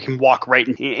can walk right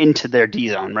into their D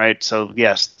zone, right? So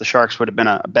yes, the Sharks would have been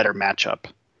a better matchup.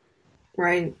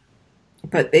 Right.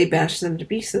 But they bashed them to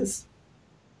pieces.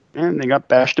 And they got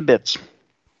bashed to bits.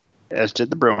 As did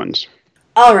the Bruins.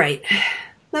 All right.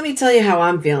 Let me tell you how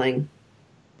I'm feeling.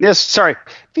 Yes, sorry.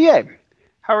 VA,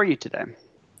 how are you today?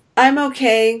 I'm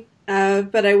okay,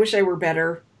 but I wish I were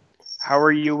better. How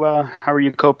are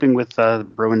you coping with the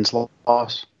Bruins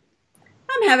loss?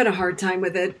 I'm having a hard time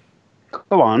with it.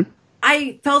 Go on.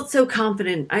 I felt so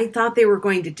confident. I thought they were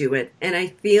going to do it. And I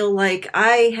feel like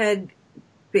I had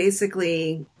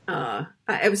basically, I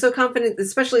was so confident,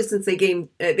 especially since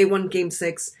they won game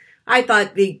 6. I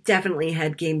thought they definitely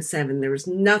had game 7. There was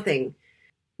nothing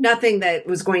that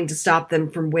was going to stop them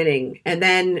from winning. And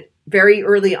then very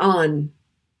early on,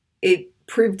 it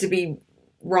proved to be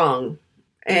wrong.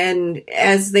 And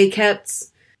as they kept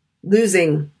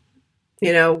losing,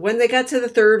 when they got to the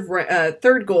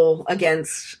third goal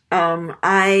against,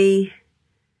 I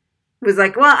was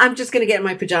like, well, I'm just going to get in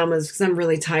my pajamas because I'm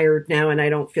really tired now and I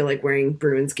don't feel like wearing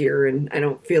Bruins gear and I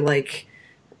don't feel like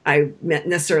I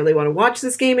necessarily want to watch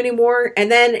this game anymore.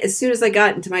 And then as soon as I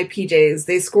got into my PJs,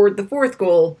 they scored the 4th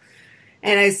goal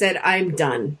and I said, I'm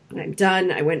done. I'm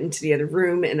done. I went into the other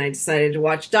room and I decided to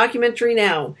watch Documentary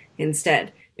Now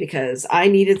instead because I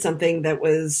needed something that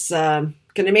was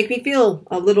going to make me feel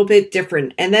a little bit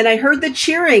different. And then I heard the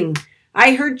cheering.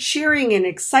 I heard cheering and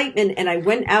excitement, and I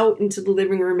went out into the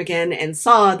living room again and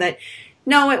saw that,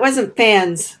 no, it wasn't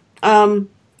fans.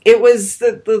 It was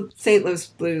the St. Louis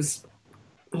Blues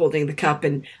holding the cup,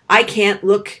 and I can't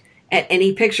look at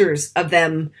any pictures of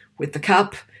them with the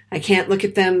cup. I can't look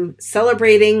at them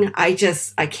celebrating. I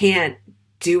can't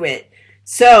do it.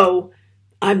 So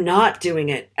I'm not doing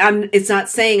it. It's not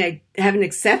saying I haven't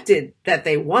accepted that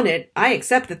they won it. I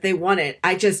accept that they won it.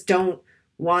 I just don't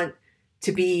want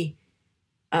to be,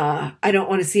 I don't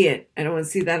want to see it. I don't want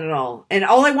to see that at all. And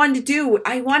all I wanted to do,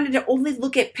 I wanted to only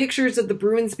look at pictures of the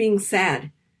Bruins being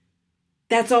sad.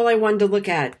 That's all I wanted to look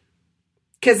at.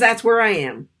 Because that's where I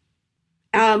am.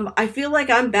 I feel like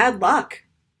I'm bad luck.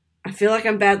 I feel like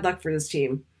I'm bad luck for this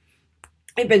team.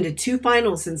 I've been to 2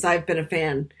 finals since I've been a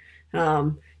fan.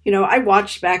 I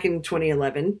watched back in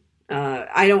 2011.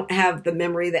 I don't have the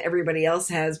memory that everybody else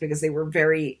has because they were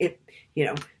very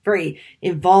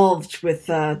involved with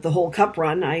the whole cup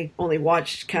run. I only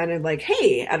watched kind of like,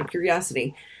 hey, out of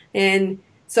curiosity. And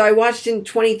so I watched in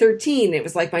 2013. It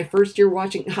was like my first year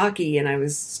watching hockey and I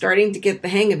was starting to get the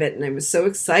hang of it and it was so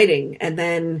exciting. And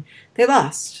then they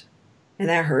lost and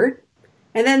that hurt.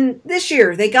 And then this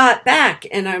year they got back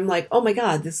and I'm like, oh my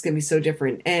God, this is going to be so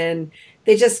different. And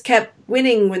they just kept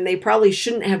winning when they probably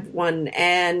shouldn't have won.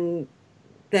 And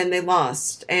then they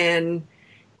lost. And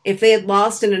if they had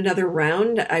lost in another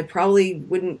round, I probably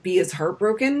wouldn't be as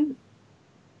heartbroken.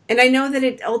 And I know that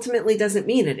it ultimately doesn't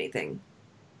mean anything.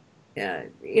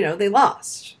 They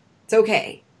lost. It's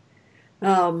okay.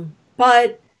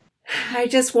 But I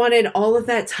just wanted all of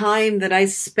that time that I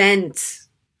spent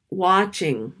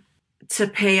watching to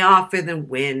pay off and then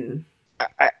win.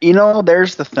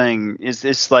 There's the thing. Is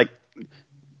it's like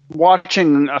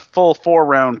watching a full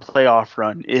 4-round playoff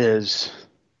run is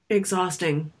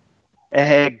exhausting.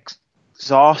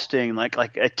 Exhausting.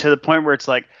 Like to the point where it's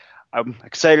like, I'm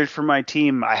excited for my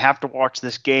team. I have to watch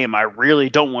this game. I really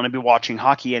don't want to be watching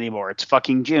hockey anymore. It's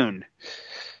fucking June.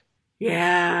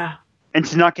 Yeah. And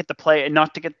to not get the play and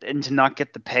to not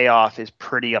get the payoff is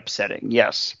pretty upsetting.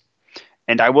 Yes.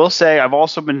 And I will say I've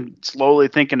also been slowly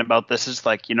thinking about this. Is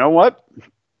like, you know what?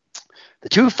 The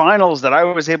 2 finals that I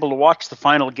was able to watch the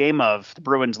final game of, the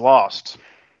Bruins lost.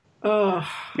 Oh.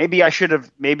 Maybe I should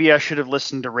have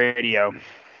listened to radio.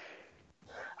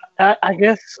 I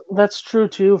guess that's true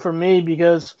too for me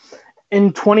because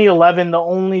in 2011 the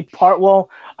only part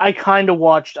I kind of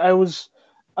watched. I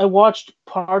watched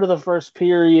part of the first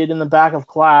period in the back of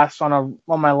class on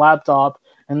my laptop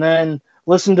and then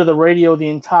listened to the radio the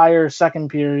entire second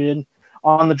period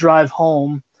on the drive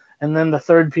home and then the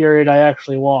third period I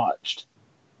actually watched.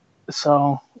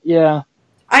 So, yeah.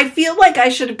 I feel like I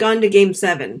should have gone to game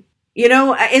 7.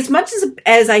 As much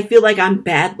as I feel like I'm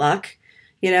bad luck,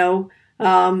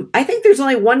 I think there's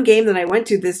only one game that I went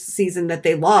to this season that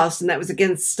they lost, and that was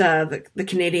against the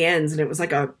Canadiens, and it was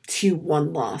like a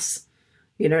 2-1 loss.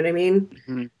 You know what I mean?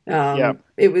 Mm-hmm. Yeah.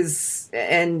 It was,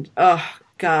 and oh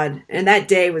God, and that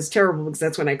day was terrible because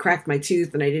that's when I cracked my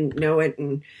tooth and I didn't know it.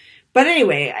 But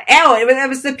anyway, that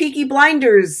was the Peaky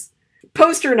Blinders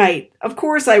poster night. Of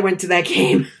course, I went to that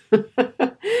game.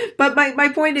 But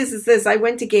my point is this: I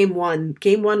went to game 1.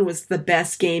 Game 1 was the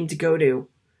best game to go to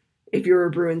if you're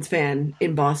a Bruins fan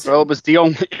in Boston. Well, it was the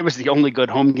only good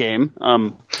home game.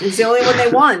 It was the only one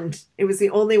they won. It was the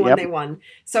only one they won.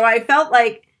 So I felt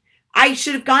like I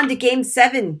should have gone to game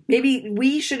 7. Maybe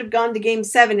we should have gone to game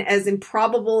 7, as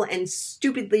improbable and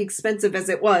stupidly expensive as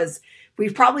it was. We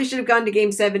probably should have gone to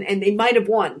game 7 and they might have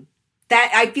won.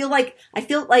 That I feel like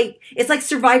it's like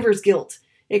survivor's guilt,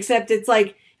 except it's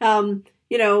like,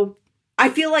 I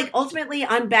feel like ultimately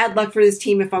I'm bad luck for this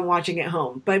team if I'm watching at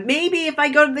home. But maybe if I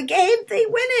go to the game, they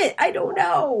win it. I don't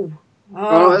know.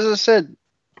 Well, as I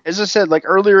said, like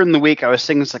earlier in the week, I was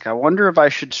thinking, it's like, I wonder if I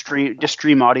should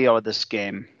stream audio of this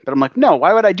game. But I'm like, no,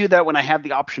 why would I do that when I have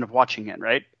the option of watching it,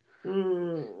 right?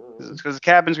 Because the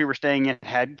cabins we were staying in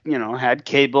had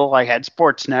cable, I had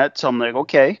Sportsnet, so I'm like,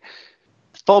 okay,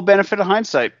 full benefit of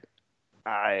hindsight.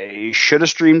 I should have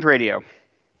streamed radio.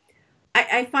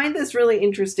 I find this really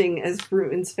interesting as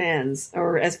Bruins fans,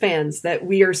 or as fans, that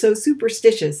we are so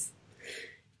superstitious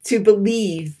to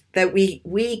believe that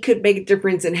we could make a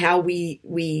difference in how we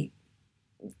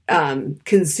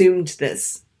consumed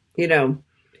this, and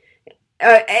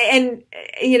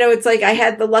it's like I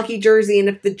had the lucky jersey, and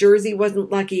if the jersey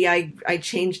wasn't lucky, I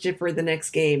changed it for the next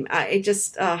game.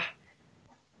 It's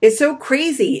so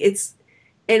crazy.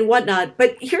 And whatnot.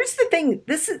 But here's the thing.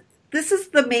 This is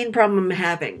the main problem I'm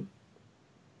having.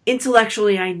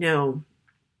 Intellectually, I know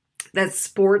that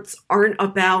sports aren't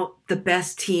about the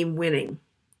best team winning.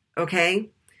 Okay?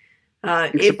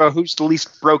 It's about who's the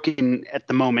least broken at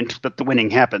the moment that the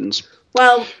winning happens.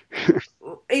 Well,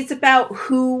 it's about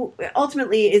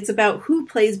it's about who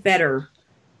plays better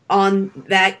on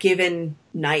that given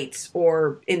night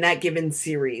or in that given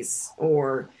series,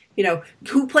 or,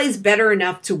 who plays better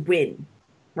enough to win.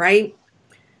 Right?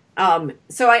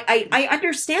 So I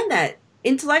understand that.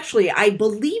 Intellectually, I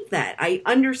believe that. I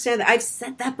understand that. I've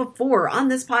said that before on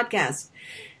this podcast.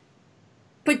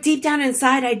 But deep down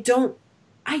inside, I do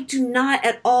not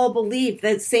at all believe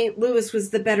that St. Louis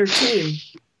was the better team.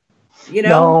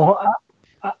 No,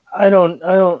 I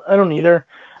don't either.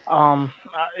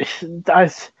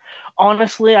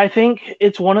 Honestly, I think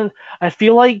it's I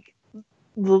feel like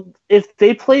if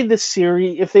they played this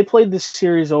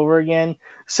series over again,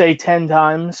 say 10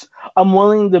 times, I'm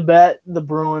willing to bet the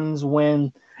Bruins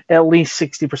win at least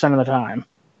 60% of the time.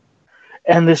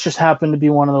 And this just happened to be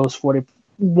one of the 40%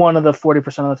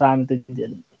 of the time that they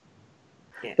didn't.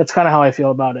 Yeah. That's kind of how I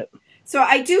feel about it. So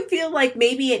I do feel like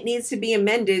maybe it needs to be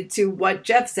amended to what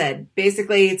Jeff said.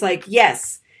 Basically, it's like,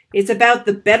 yes, it's about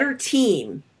the better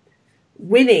team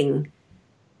winning,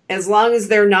 as long as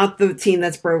they're not the team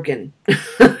that's broken.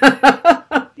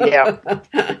 Yeah.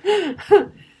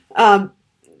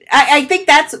 I think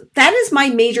that is my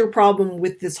major problem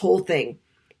with this whole thing,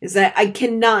 is that I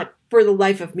cannot, for the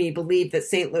life of me, believe that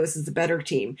St. Louis is a better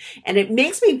team. And it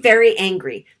makes me very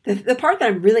angry. The part that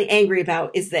I'm really angry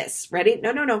about is this. Ready?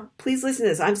 No. Please listen to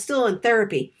this. I'm still in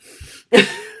therapy.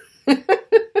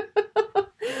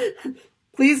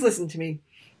 Please listen to me.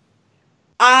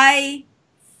 I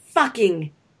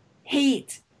fucking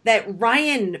hate that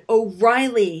Ryan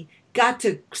O'Reilly got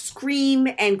to scream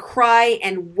and cry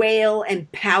and wail and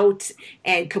pout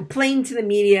and complain to the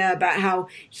media about how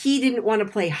he didn't want to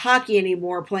play hockey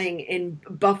anymore playing in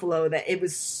Buffalo, that it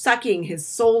was sucking his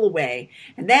soul away.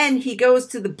 And then he goes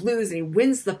to the Blues and he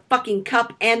wins the fucking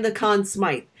cup and the Conn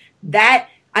Smythe. That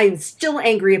I'm still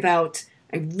angry about.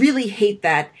 I really hate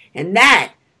that. And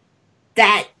that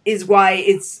is why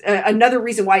it's another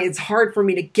reason why it's hard for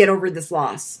me to get over this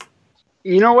loss.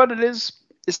 You know what it is?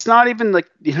 It's not even like,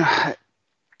 and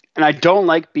I don't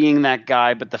like being that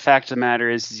guy, but the fact of the matter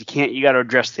is you got to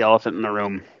address the elephant in the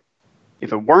room.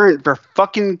 If it weren't for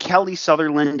fucking Kelly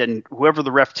Sutherland and whoever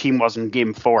the ref team was in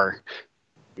Game 4,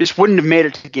 this wouldn't have made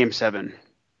it to Game 7.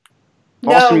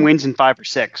 Boston wins in 5 or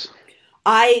 6.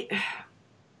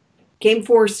 Game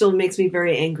 4 still makes me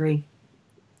very angry.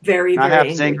 Very, not very half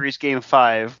angry. as angry as Game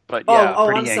 5, but yeah.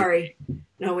 I'm angry. Sorry.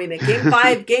 No, wait a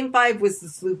minute. Game 5 was the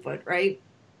slew foot, right?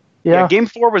 Yeah. Game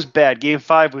 4 was bad. Game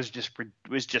 5 was just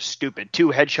stupid. 2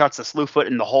 headshots, a slew foot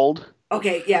in the hold.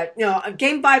 Okay, yeah. No,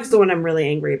 Game 5 is the one I'm really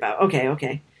angry about.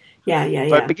 Okay. Yeah.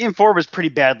 But Game 4 was pretty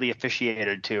badly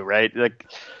officiated too, right? Like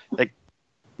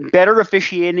better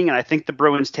officiating, and I think the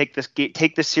Bruins take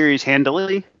this series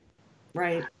handily.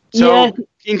 Right. So,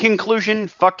 in conclusion,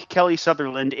 fuck Kelly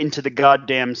Sutherland into the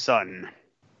goddamn sun.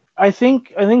 I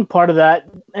think part of that,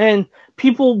 and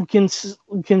people can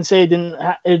say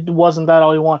it wasn't that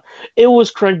all you want. It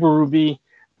was Craig Berube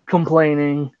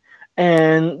complaining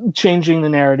and changing the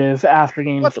narrative after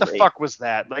Game 3. What the fuck was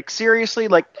that? Like, seriously?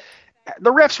 Like,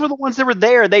 the refs were the ones that were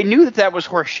there. They knew that was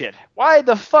horseshit. Why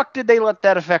the fuck did they let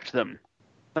that affect them?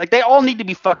 Like, they all need to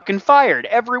be fucking fired.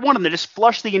 Every one of them. Just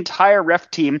flush the entire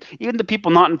ref team, even the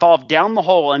people not involved, down the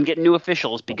hole and get new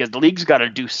officials, because the league's got to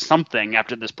do something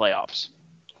after this playoffs.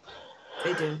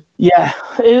 They do. Yeah,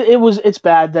 it's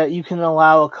bad that you can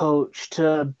allow a coach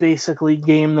to basically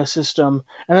game the system,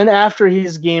 and then after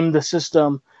he's gamed the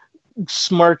system,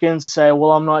 smirk and say,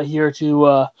 "Well, I'm not here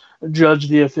to judge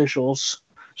the officials.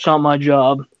 It's not my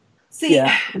job. See,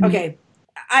 yeah. Okay.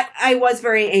 I was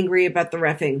very angry about the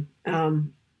reffing.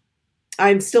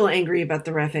 I'm still angry about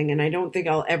the reffing, and I don't think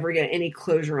I'll ever get any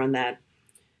closure on that.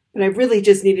 But I really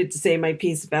just needed to say my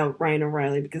piece about Ryan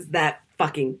O'Reilly because that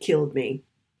fucking killed me.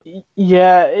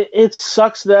 Yeah, it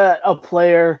sucks that a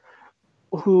player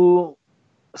who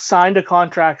signed a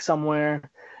contract somewhere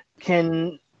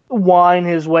can whine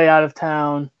his way out of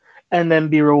town and then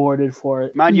be rewarded for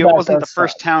it. Mind you, it wasn't the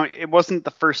first town. It wasn't the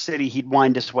first city he'd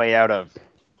whined his way out of.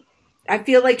 I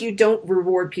feel like you don't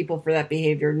reward people for that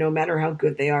behavior, no matter how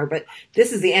good they are. But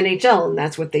this is the NHL, and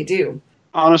that's what they do.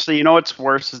 Honestly, you know what's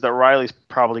worse is that Riley's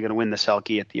probably going to win the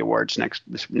Selke at the awards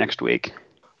next week.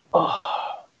 Oh.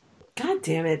 God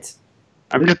damn it!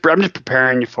 I'm just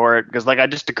preparing you for it because it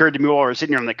just occurred to me while we were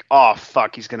sitting here. I'm like, oh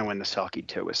fuck, he's going to win the Selke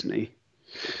too, isn't he?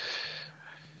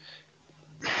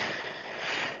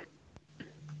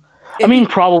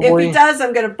 Probably. If he does,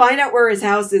 I'm going to find out where his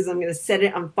house is. I'm going to set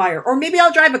it on fire. Or maybe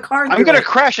I'll drive a car through I'm going to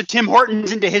crash a Tim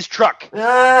Hortons into his truck.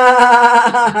 I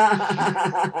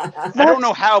don't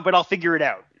know how, but I'll figure it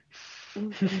out.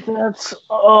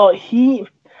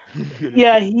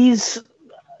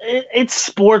 It's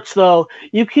sports, though.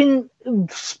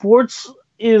 Sports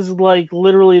is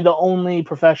literally the only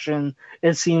profession,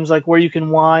 it seems like, where you can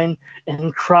whine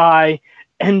and cry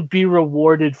and be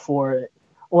rewarded for it.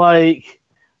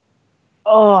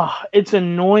 It's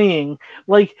annoying.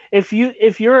 If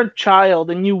you're a child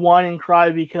and you whine and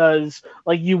cry because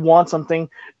you want something,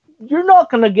 you're not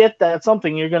gonna get that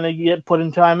something. You're gonna get put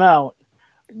in timeout.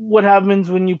 What happens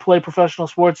when you play professional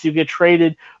sports? You get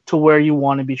traded to where you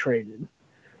want to be traded.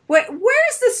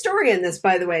 Where's the story in this,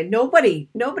 by the way?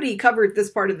 Nobody covered this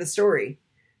part of the story.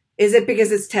 Is it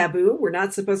because it's taboo? We're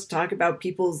not supposed to talk about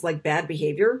people's bad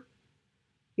behavior?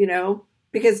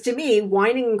 Because to me,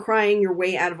 whining and crying your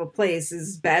way out of a place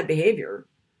is bad behavior.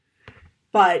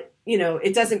 But,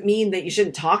 it doesn't mean that you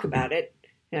shouldn't talk about it.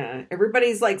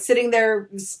 Everybody's sitting there.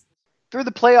 Through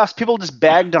the playoffs, people just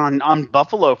bagged on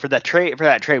Buffalo for that trade,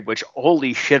 which,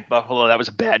 holy shit, Buffalo, that was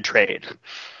a bad trade.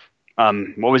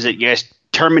 What was it? You guys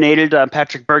terminated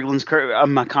Patrick Berglund's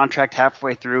contract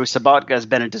halfway through. Sabatka has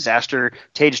been a disaster.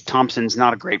 Tage Thompson's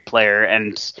not a great player.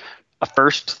 And a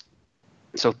first,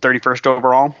 so 31st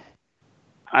overall.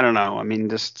 I don't know.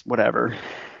 Just whatever.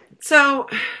 So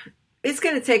it's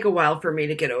going to take a while for me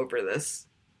to get over this.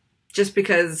 Just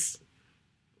because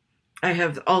I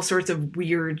have all sorts of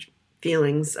weird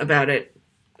feelings about it.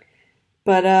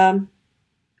 But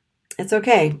it's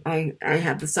okay. I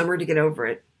have the summer to get over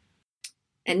it.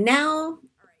 And now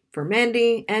for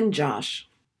Mandy and Josh.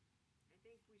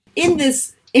 In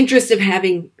this interest of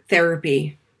having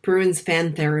therapy, Bruins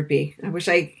fan therapy, I wish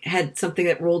I had something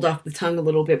that rolled off the tongue a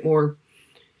little bit more.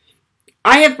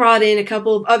 I have brought in a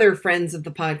couple of other friends of the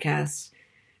podcast,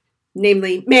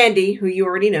 namely Mandy, who you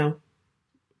already know.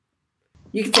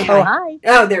 You can say hi. Oh, hi.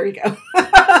 Oh, there we go.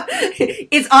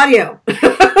 It's audio.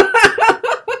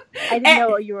 I didn't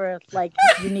know you were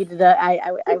you needed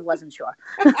I wasn't sure.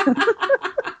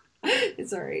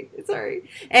 It's all right.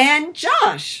 And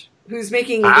Josh, who's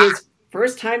making his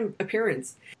first time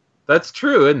appearance. That's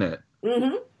true, isn't it?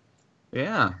 Mm-hmm.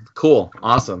 Yeah. Cool.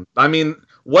 Awesome.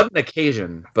 What an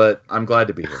occasion, but I'm glad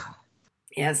to be here.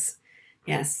 Yes.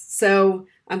 So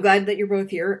I'm glad that you're both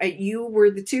here. You were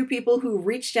the two people who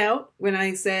reached out when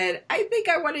I said, I think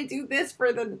I want to do this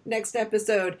for the next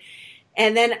episode.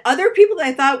 And then other people that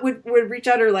I thought would reach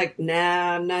out are like,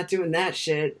 nah, I'm not doing that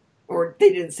shit. Or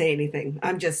they didn't say anything.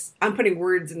 I'm putting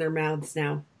words in their mouths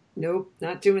now. Nope,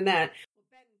 not doing that.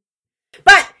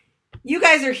 But you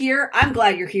guys are here. I'm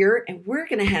glad you're here. And we're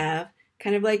going to have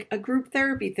kind of a group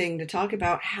therapy thing to talk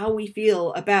about how we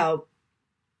feel about.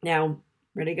 Now,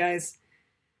 ready, guys?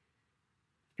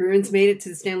 Bruins made it to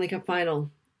the Stanley Cup final,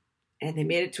 and they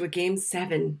made it to a Game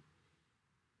 7,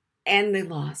 and they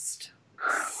lost.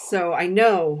 So I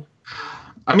know.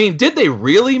 Did they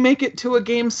really make it to a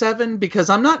Game 7? Because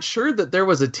I'm not sure that there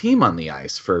was a team on the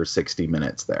ice for 60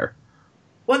 minutes there.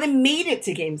 Well, they made it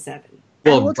to Game 7.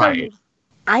 Well, right.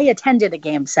 I attended a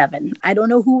Game 7. I don't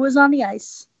know who was on the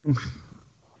ice.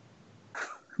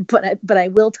 But I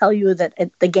will tell you that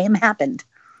the game happened.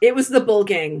 It was the Bull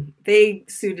Gang. They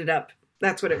suited up.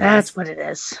 That's what it was. That's what it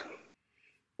is.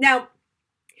 Now,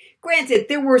 granted,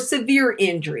 there were severe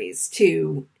injuries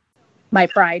to my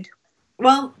pride.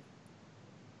 Well,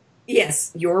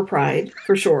 yes, your pride,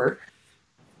 for sure.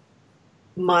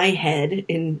 My head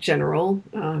in general.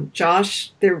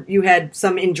 Josh, you had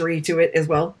some injury to it as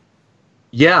well.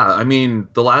 Yeah,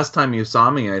 the last time you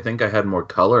saw me, I think I had more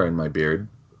color in my beard.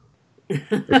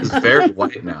 It's very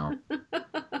white now.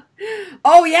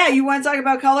 Oh, yeah, you want to talk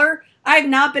about color? I've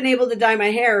not been able to dye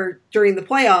my hair during the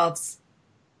playoffs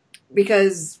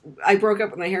because I broke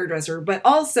up with my hairdresser, but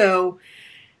also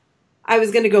I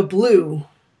was going to go blue,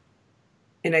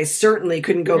 and I certainly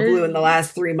couldn't go blue in the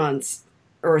last 3 months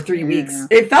or 3 weeks.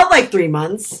 It felt like 3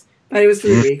 months, but it was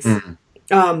 3 weeks.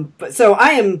 But so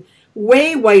I am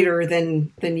way whiter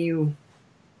than you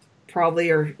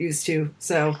probably are used to.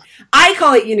 So I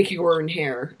call it unicorn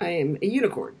hair. I am a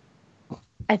unicorn.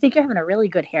 I think you're having a really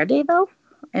good hair day, though.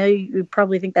 You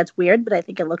probably think that's weird, but I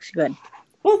think it looks good.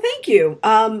 Well, thank you.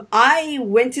 I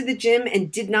went to the gym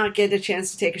and did not get a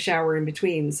chance to take a shower in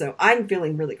between, so I'm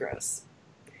feeling really gross.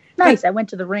 Nice. I went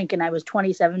to the rink and I was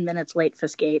 27 minutes late for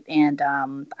skate, and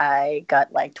I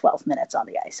got like 12 minutes on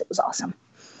the ice. It was awesome.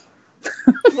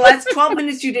 Well, that's 12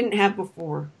 minutes you didn't have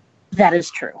before. That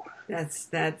is true.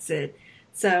 That's it.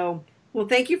 So, well,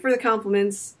 thank you for the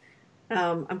compliments.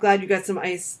 I'm glad you got some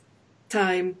ice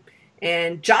time.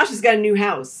 And Josh has got a new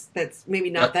house. That's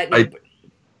maybe not that new.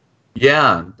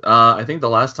 Yeah, I think the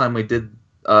last time we did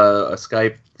a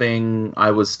Skype thing,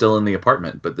 I was still in the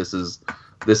apartment, but this is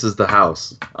the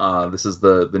house. This is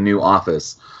the new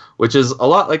office, which is a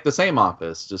lot like the same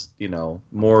office, just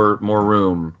more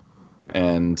room,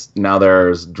 and now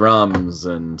there's drums,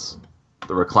 and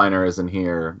the recliner is in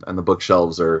here, and the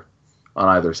bookshelves are on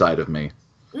either side of me.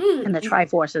 And the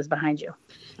Triforce is behind you.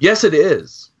 Yes, it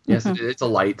is. Yes, it is. It's a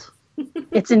light.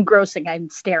 It's engrossing. I'm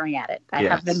staring at it. I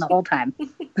have been the whole time.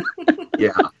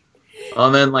 Yeah.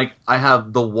 And then, I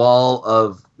have the wall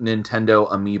of Nintendo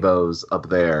amiibos up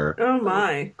there. Oh,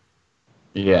 my.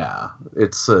 Yeah.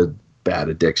 It's a bad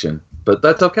addiction, but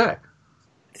that's okay.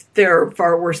 There are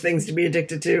far worse things to be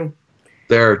addicted to.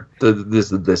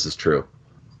 This is true.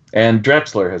 And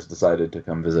Drexler has decided to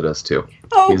come visit us, too.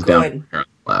 Oh, He's good. Down here on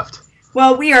the left.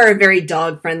 Well, we are a very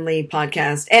dog-friendly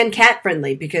podcast, and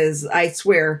cat-friendly, because I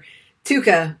swear,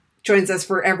 Tuka joins us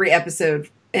for every episode.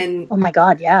 And oh my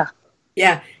God, yeah.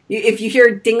 Yeah. If you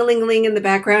hear ding-a-ling-a-ling in the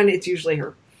background, it's usually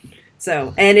her.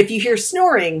 So, and if you hear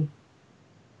snoring,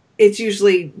 it's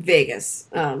usually Vegas,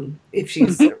 if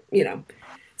she's,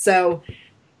 So,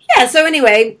 yeah, so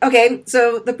anyway, okay,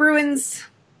 so the Bruins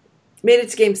made it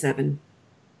to Game 7.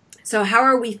 So how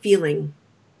are we feeling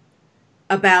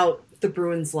about the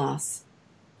Bruins' loss?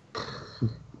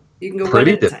 You can go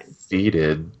pretty one at a time.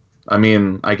 Defeated. I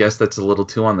mean, I guess that's a little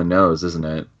too on the nose, isn't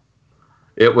it?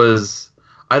 It was,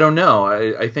 I don't know.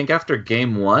 I think after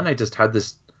Game 1, I had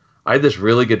this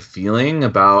really good feeling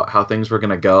about how things were going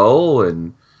to go,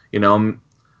 and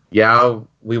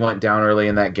we went down early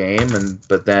in that game,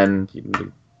 but then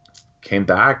came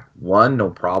back, won, no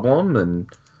problem, and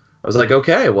I was like,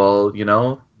 okay, well,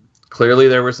 clearly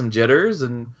there were some jitters,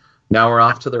 and now we're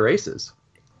off to the races.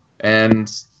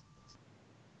 And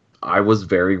I was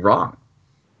very wrong.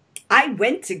 I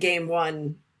went to Game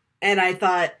 1, and I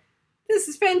thought, this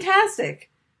is fantastic.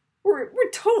 We're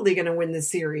totally going to win this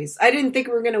series. I didn't think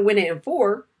we were going to win it in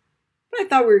 4, but I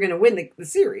thought we were going to win the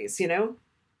series, I know.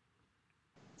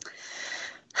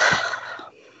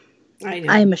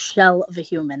 I am a shell of a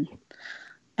human.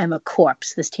 I'm a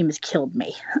corpse. This team has killed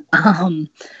me.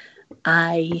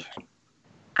 I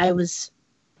was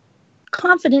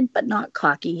confident but not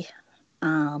cocky.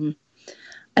 I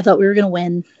thought we were going to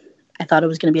win. I thought it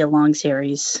was going to be a long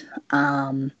series.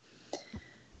 A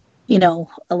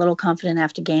little confident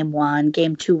after Game 1.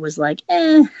 Game 2 was like,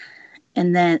 eh.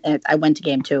 And then I went to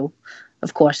Game 2.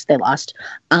 Of course, they lost.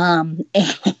 And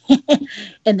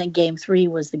then Game 3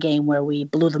 was the game where we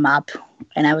blew them up.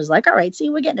 And I was like, all right, see,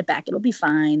 we're getting it back. It'll be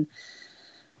fine.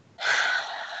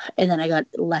 And then I got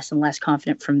less and less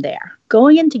confident from there.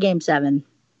 Going into Game 7,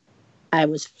 I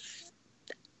was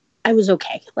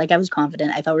okay. I was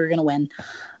confident. I thought we were going to win.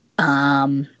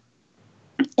 And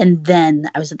then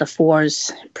I was at the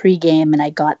Fours pregame, and I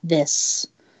got this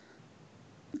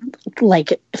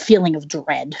feeling of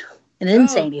dread. And I didn't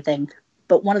say anything.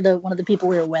 But one of the people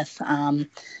we were with,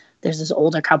 there's this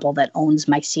older couple that owns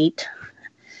my seat,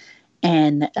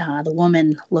 and the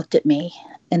woman looked at me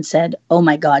and said, "Oh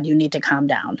my God, you need to calm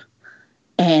down."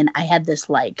 And I had this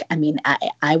I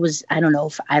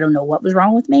don't know what was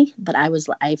wrong with me, but I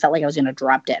felt like I was going to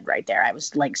drop dead right there. I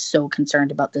was so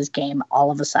concerned about this game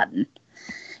all of a sudden,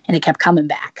 and it kept coming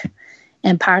back.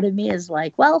 And part of me is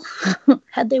like, well,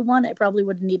 had they won, I probably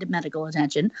would have needed medical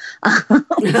attention.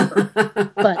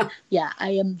 But yeah,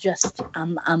 I am just,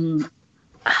 the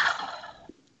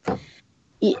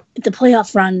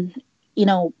playoff run,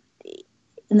 and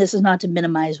this is not to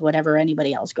minimize whatever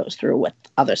anybody else goes through with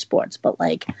other sports, but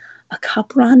a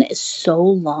cup run is so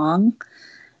long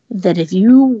that if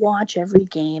you watch every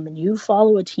game and you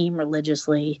follow a team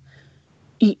religiously,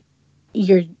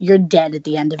 you're dead at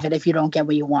the end of it if you don't get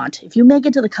what you want. If you make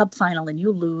it to the Cup final and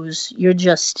you lose, you're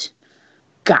just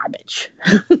garbage.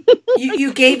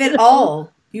 You gave it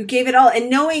all. You gave it all. And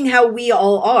knowing how we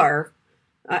all are,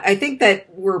 I think that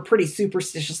we're pretty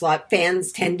superstitious. A lot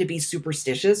fans tend to be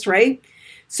superstitious, right?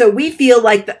 So we feel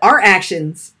like our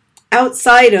actions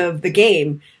outside of the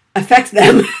game affect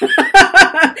them.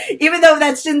 Even though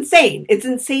that's insane. It's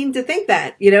insane to think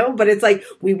that, but it's like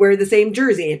we wear the same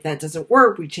jersey. If that doesn't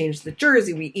work, we change the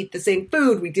jersey. We eat the same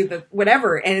food. We do the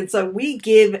whatever. And so we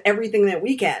give everything that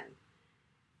we can.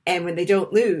 And when they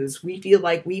don't lose, we feel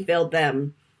like we failed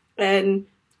them and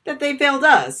that they failed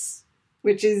us,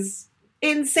 which is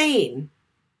insane.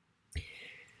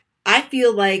 I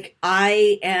feel like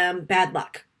I am bad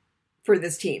luck for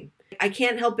this team. I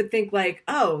can't help but think like,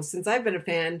 oh, since I've been a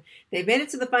fan, they've made it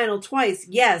to the final twice.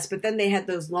 Yes, but then they had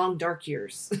those long dark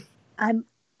years. I'm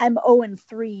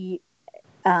 0-3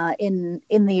 in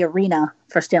the arena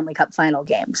for Stanley Cup final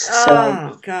games.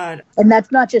 Oh God! And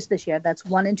that's not just this year. That's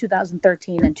 1 in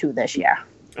 2013 and 2 this year.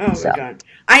 Oh my God!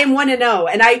 I am 1-0,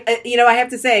 and I have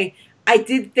to say, I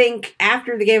did think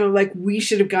after the game, I'm like, we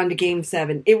should have gone to Game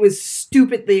 7. It was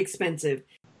stupidly expensive.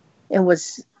 It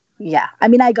was. Yeah, I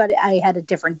mean, I had a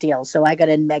different deal, so I got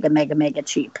in mega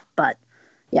cheap. But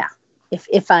yeah,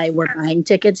 if I were buying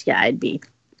tickets, I'd be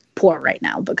poor right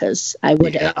now because I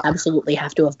would absolutely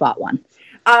have to have bought one.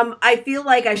 I feel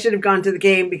like I should have gone to the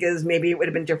game because maybe it would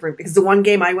have been different because the one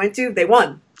game I went to, they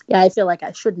won. Yeah, I feel like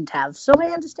I shouldn't have, so I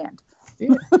understand.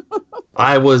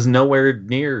 I was nowhere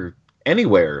near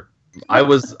anywhere. I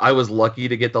was lucky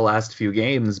to get the last few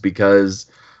games because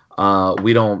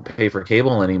we don't pay for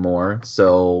cable anymore,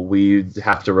 so we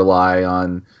have to rely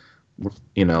on,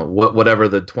 whatever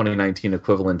the 2019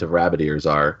 equivalent of rabbit ears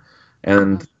are.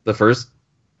 And the first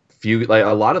few, like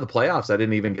a lot of the playoffs, I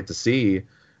didn't even get to see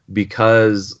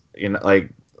because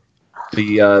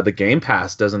the Game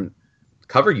Pass doesn't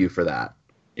cover you for that.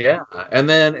 Yeah, and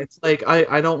then it's like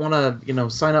I don't want to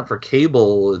sign up for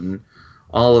cable and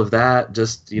all of that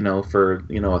just for a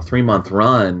 3-month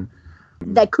run.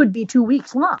 That could be 2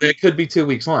 weeks long. It could be 2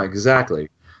 weeks long, exactly.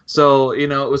 So, it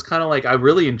was kind of like I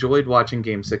really enjoyed watching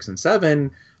Game 6 and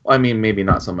 7. I mean, maybe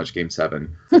not so much Game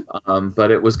 7. But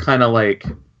it was kind of like,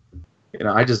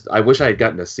 I wish I had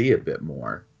gotten to see a bit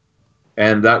more.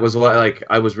 And that was why,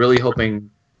 I was really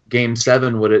hoping Game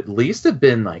 7 would at least have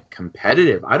been,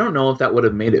 competitive. I don't know if that would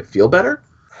have made it feel better.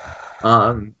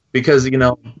 Because,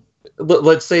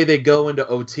 let's say they go into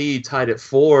OT tied at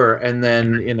 4, and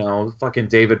then fucking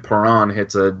David Perron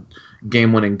hits a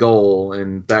game-winning goal,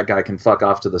 and that guy can fuck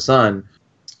off to the sun.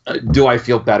 Do I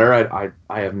feel better?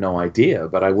 I have no idea,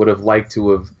 but I would have liked to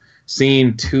have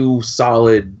seen 2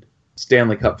 solid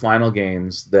Stanley Cup final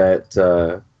games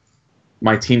that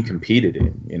my team competed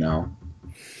in.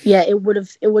 Yeah, it would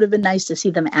have been nice to see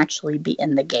them actually be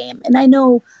in the game, and I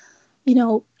know,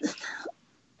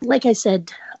 like I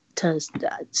said to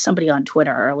somebody on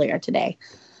Twitter earlier today,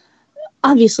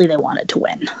 obviously they wanted to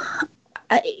win.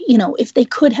 If they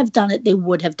could have done it, they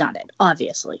would have done it,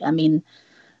 obviously. I mean,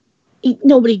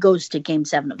 nobody goes to Game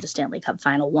 7 of the Stanley Cup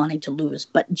final wanting to lose,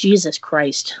 but Jesus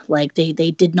Christ, they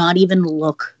did not even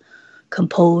look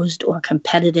composed or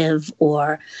competitive,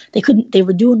 or they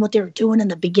were doing what they were doing in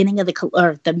the beginning of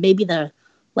the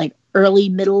early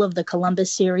middle of the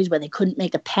Columbus series where they couldn't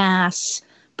make a pass.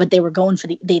 But they were going for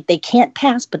they can't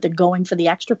pass, but they're going for the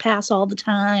extra pass all the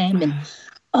time. And,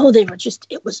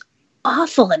 it was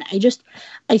awful. And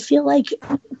I feel like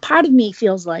part of me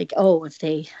feels like, if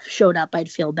they showed up, I'd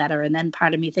feel better. And then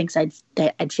part of me thinks I'd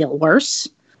feel worse.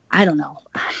 I don't know.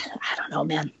 I don't know,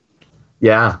 man.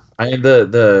 Yeah. I mean,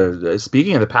 the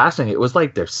speaking of the passing, it was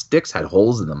like their sticks had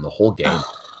holes in them the whole game.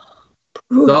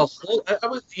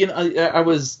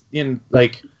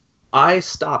 I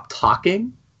stopped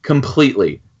talking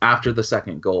completely after the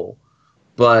second goal,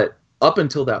 but up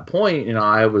until that point,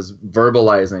 I was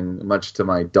verbalizing, much to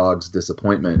my dog's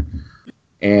disappointment,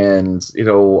 and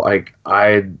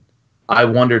I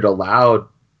wondered aloud,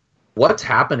 what's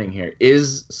happening here?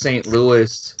 Is St.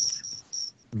 Louis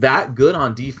that good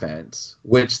on defense,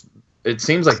 which it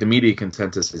seems like the media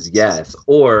consensus is yes,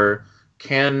 or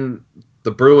can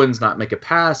the Bruins not make a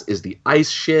pass? Is the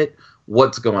ice shit?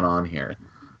 What's going on here?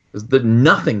 Is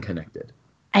nothing connected?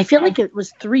 I feel like it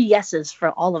was 3 yeses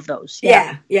for all of those.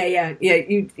 Yeah.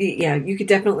 You could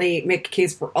definitely make a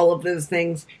case for all of those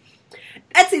things.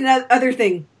 That's another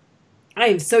thing. I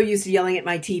am so used to yelling at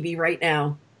my TV right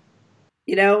now.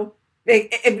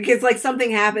 Because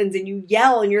something happens and you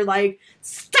yell and you're like,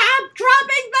 stop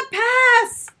dropping the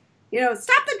pass!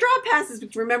 Stop the drop passes.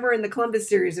 Because remember in the Columbus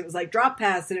series, it was like drop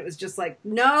pass, and it was just like,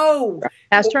 no.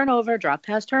 Drop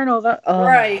pass turnover. Oh.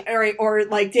 Right. Or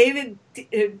like David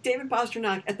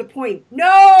Pastrnak at the point.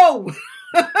 No!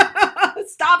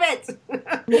 Stop it!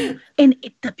 And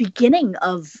at the beginning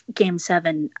of Game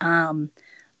 7,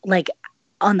 like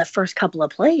on the first couple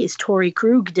of plays, Torrey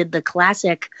Krug did the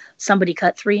classic, somebody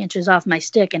cut 3 inches off my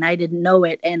stick and I didn't know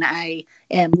it, and I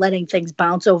am letting things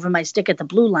bounce over my stick at the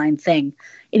blue line thing.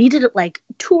 And he did it like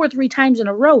 2 or 3 times in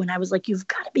a row, and I was like, you've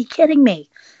got to be kidding me.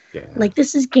 Yeah. Like,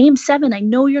 this is Game 7. I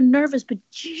know you're nervous, but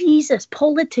Jesus,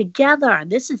 pull it together.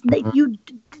 This is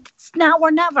it's now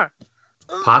or never.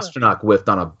 Pastrnak whiffed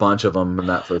on a bunch of them in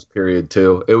that first period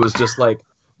too. It was just like,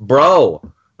 bro,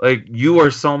 like, you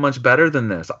are so much better than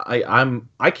this.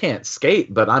 I can't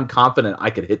skate, but I'm confident I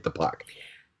could hit the puck.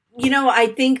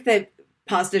 I think that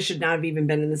Pasta should not have even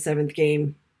been in the 7th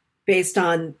game based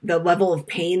on the level of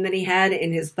pain that he had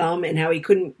in his thumb and how he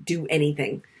couldn't do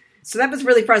anything. So that was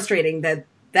really frustrating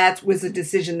that was a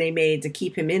decision they made to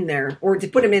keep him in there or to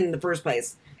put him in the first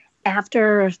place.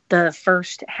 After the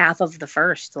first half of the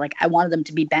first, like, I wanted them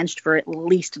to be benched for at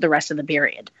least the rest of the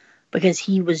period because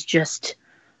he was just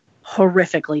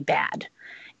horrifically bad.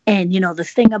 And the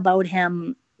thing about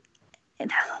him,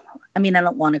 I mean, I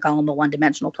don't want to call him a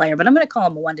one-dimensional player, but I'm going to call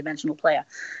him a one-dimensional player.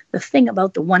 The thing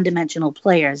about the one-dimensional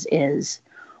players is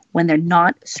when they're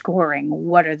not scoring,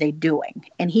 what are they doing?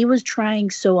 And he was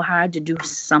trying so hard to do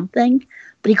something,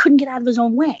 but he couldn't get out of his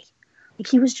own way. Like,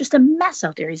 he was just a mess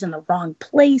out there. He's in the wrong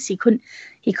place. He couldn't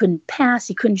pass.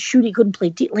 He couldn't shoot. He couldn't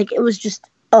play deep. Like, it was just,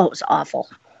 it was awful.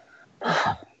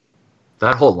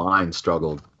 That whole line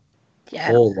struggled. Yeah.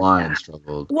 Whole line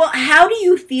struggled. Well, how do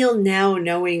you feel now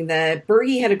knowing that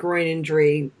Bergie had a groin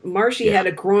injury, Marshy had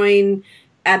a groin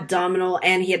abdominal,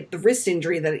 and he had the wrist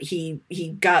injury that he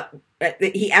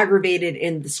aggravated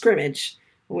in the scrimmage,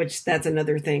 which that's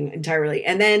another thing entirely.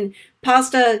 And then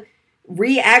Pasta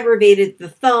re-aggravated the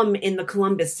thumb in the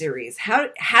Columbus series. How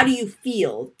do you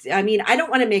feel? I mean, I don't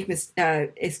want to make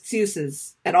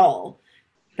excuses at all,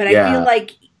 but I feel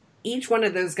like each one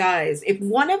of those guys, if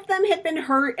one of them had been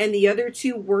hurt and the other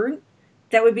 2 weren't,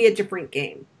 that would be a different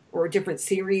game or a different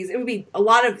series. It would be, a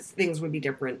lot of things would be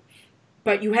different.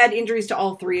 But you had injuries to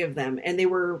all 3 of them, and they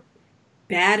were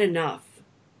bad enough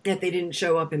that they didn't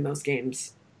show up in most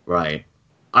games. Right.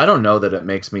 I don't know that it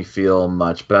makes me feel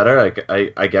much better.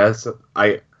 I guess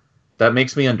that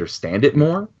makes me understand it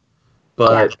more.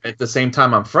 But at the same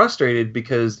time, I'm frustrated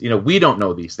because, we don't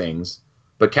know these things,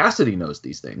 but Cassidy knows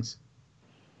these things.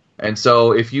 And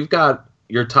so if you've got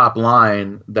your top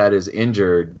line that is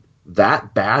injured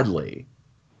that badly,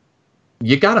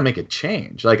 you got to make a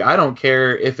change. Like, I don't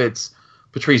care if it's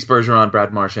Patrice Bergeron,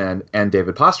 Brad Marchand, and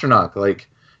David Pastrnak. Like,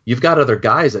 you've got other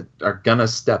guys that are going to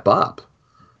step up.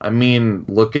 I mean,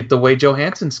 look at the way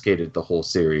Johansson skated the whole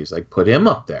series. Like, put him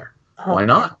up there. Why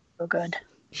not? So good.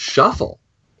 Shuffle.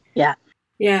 Yeah.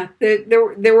 Yeah.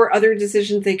 There were other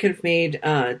decisions they could have made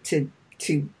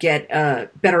to get a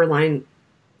better line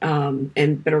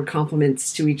and better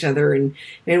compliments to each other and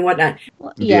whatnot.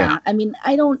 Well, I mean,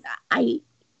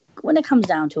 when it comes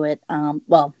down to it,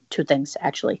 2 things,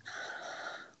 actually.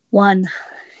 One,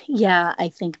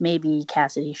 I think maybe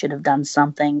Cassidy should have done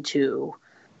something to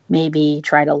maybe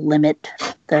try to limit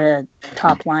the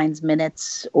top line's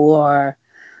minutes, or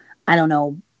I don't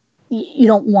know. You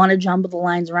don't want to jumble the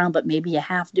lines around, but maybe you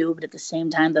have to. But at the same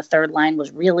time, the third line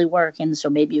was really working, so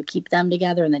maybe you keep them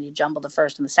together and then you jumble the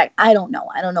first and the second. I don't know.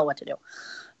 I don't know what to do.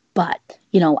 But,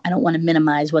 I don't want to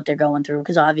minimize what they're going through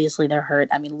because obviously they're hurt.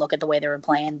 I mean, look at the way they were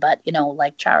playing. But,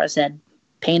 like Chara said,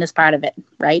 pain is part of it,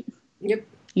 right? Yep.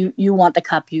 You want the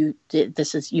cup. You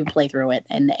play through it.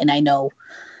 And I know,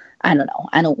 I don't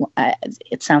know.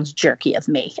 It sounds jerky of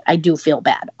me. I do feel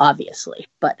bad, obviously.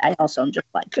 But I also am just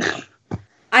like...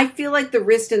 I feel like the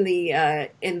wrist and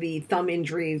the thumb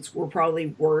injuries were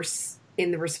probably worse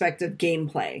in the respect of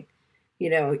gameplay.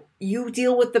 You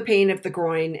deal with the pain of the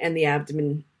groin and the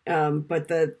abdomen,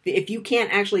 but if you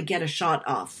can't actually get a shot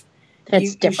off,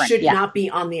 that's different. You should not be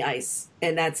on the ice,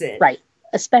 and that's it. Right.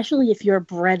 Especially if your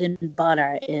bread and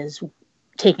butter is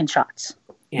taking shots.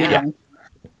 Yeah.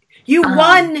 You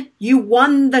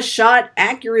won the shot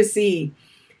accuracy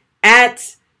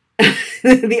at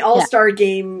the All-Star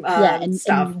game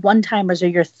stuff. And one-timers are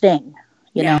your thing,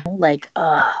 you know? Like,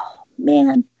 oh,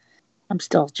 man. I'm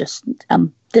still just...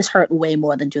 this hurt way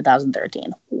more than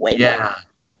 2013. Way more.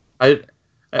 I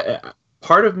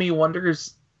part of me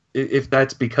wonders if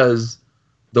that's because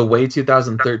the way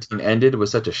 2013 ended was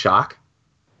such a shock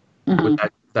with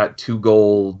that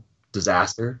 2-goal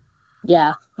disaster.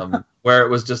 Yeah. Where it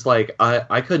was just like,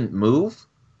 I couldn't move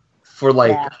for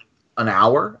like an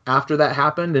hour after that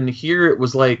happened, and here it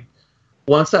was like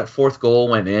once that fourth goal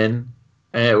went in,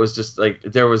 and it was just like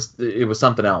it was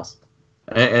something else,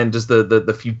 and just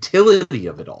the futility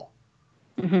of it all.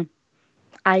 Mm-hmm.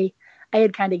 I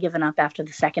had kind of given up after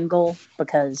the second goal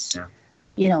because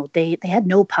they had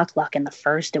no puck luck in the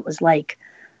first. It was like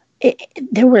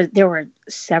there were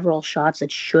several shots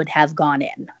that should have gone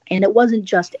in, and it wasn't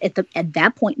just at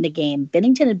that point in the game.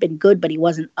 Binnington had been good, but he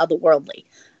wasn't otherworldly.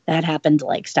 That happened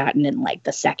like starting in like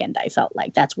the second. I felt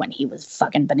like that's when he was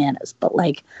fucking bananas. But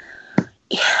like,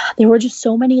 there were just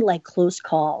so many like close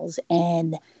calls,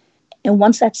 and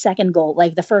once that second goal,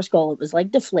 like the first goal, it was like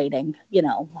deflating. Like,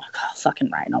 oh, fucking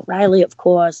Ryan O'Reilly, of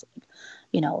course.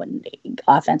 And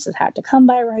offense is hard to come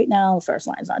by right now. First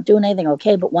line's not doing anything.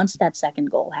 Okay, but once that second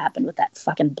goal happened with that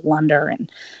fucking blunder, and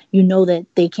that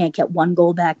they can't get one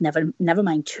goal back, never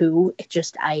mind two. It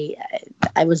just I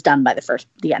was done by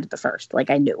the end of the first. Like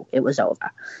I knew it was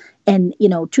over. And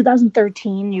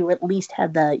 2013, you at least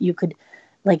had you could,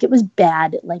 like, it was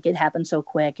bad. Like it happened so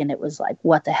quick, and it was like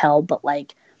what the hell. But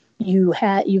like you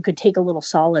could take a little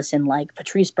solace in like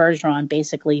Patrice Bergeron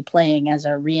basically playing as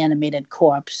a reanimated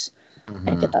corpse.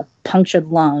 And get a punctured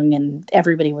lung, and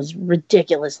everybody was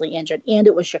ridiculously injured. And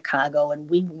it was Chicago, and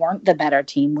we weren't the better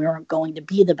team. We weren't going to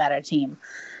be the better team,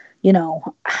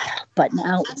 But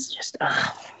now it's just.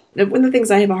 One of the things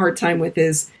I have a hard time with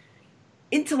is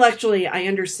intellectually, I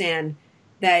understand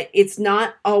that it's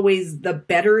not always the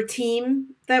better team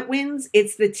that wins.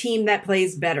 It's the team that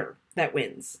plays better that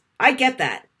wins. I get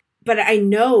that. But I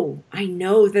know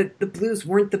that the Blues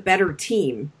weren't the better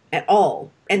team at all.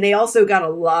 And they also got a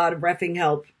lot of reffing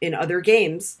help in other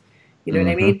games. You know what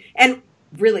I mean? And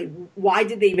really, why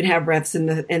did they even have refs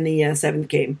in the seventh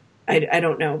game? I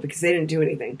don't know, because they didn't do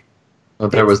anything. Well,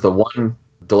 there was the one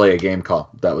delay a game call.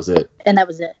 That was it. And that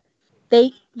was it.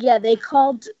 They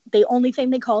called, the only thing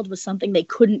they called was something they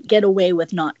couldn't get away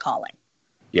with not calling.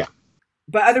 Yeah.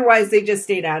 But otherwise, they just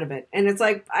stayed out of it. And it's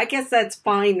like, I guess that's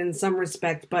fine in some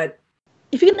respect, but...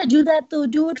 If you're going to do that, though,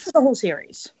 do it for the whole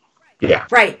series. Yeah.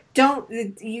 Right.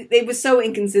 It was so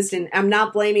inconsistent. I'm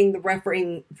not blaming the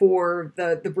refereeing for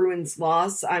the Bruins'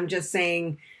 loss. I'm just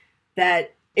saying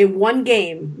that in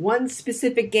one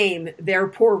specific game, their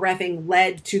poor reffing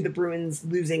led to the Bruins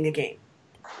losing a game.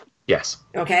 Yes.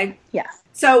 Okay? Yeah.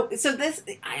 So this,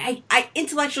 I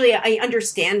intellectually, I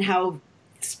understand how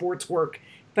sports work,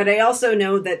 but I also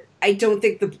know that I don't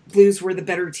think the Blues were the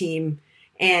better team.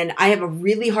 And I have a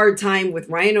really hard time with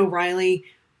Ryan O'Reilly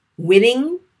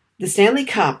winning the Stanley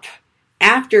Cup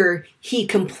after he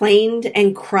complained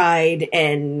and cried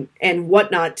and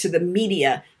whatnot to the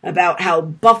media about how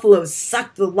Buffalo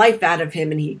sucked the life out of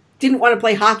him and he didn't want to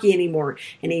play hockey anymore.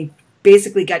 And he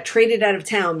basically got traded out of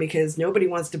town because nobody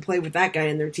wants to play with that guy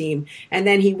in their team. And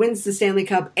then he wins the Stanley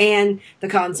Cup and the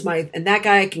Conn Smythe, and that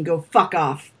guy can go fuck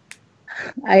off.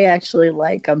 I actually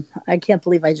like him. I can't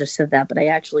believe I just said that, but I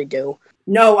actually do.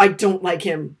 No, I don't like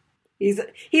him.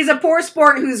 He's a poor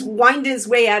sport who's winded his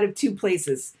way out of two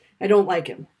places. I don't like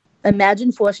him.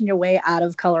 Imagine forcing your way out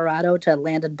of Colorado to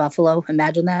land in Buffalo.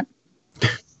 Imagine that.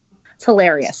 It's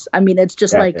hilarious. I mean, it's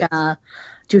just like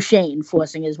Duchesne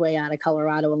forcing his way out of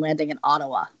Colorado and landing in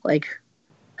Ottawa. Like,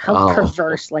 how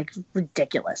perverse, like,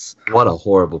 ridiculous. What a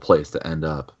horrible place to end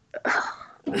up.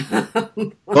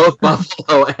 Both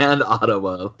Buffalo and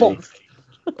Ottawa. Both.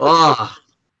 Oh.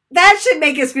 That should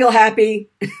make us feel happy.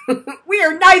 We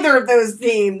are neither of those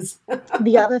teams.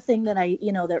 The other thing that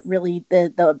that really,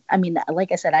 I mean,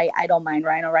 like I said, I don't mind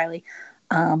Ryan O'Reilly.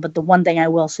 But the one thing I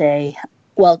will say,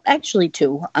 well, actually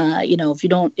two, if you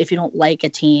don't like a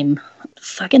team,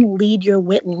 fucking lead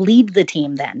the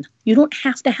team then. You don't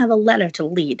have to have a letter to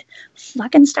lead.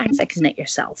 Fucking start fixing it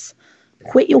yourself.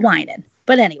 Quit your whining.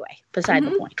 But anyway, beside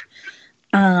the point.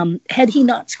 Had he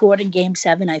not scored in Game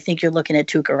 7, I think you're looking at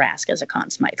Tuukka Rask as a Conn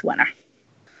Smythe winner.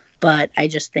 But I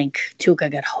just think Tuukka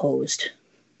got hosed.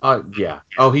 Yeah.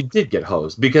 Oh, he did get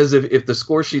hosed. Because if the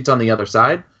score sheet's on the other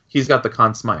side, he's got the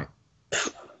Conn Smythe.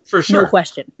 For sure. No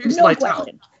question. He's lights out.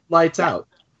 Lights out.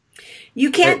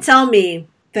 You can't tell me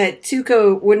that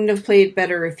Tuukka wouldn't have played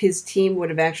better if his team would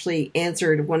have actually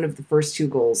answered one of the first two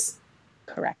goals.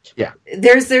 Correct. Yeah.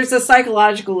 There's a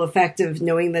psychological effect of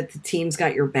knowing that the team's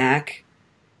got your back.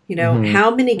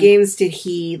 How many games did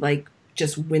he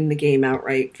just win the game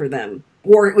outright for them?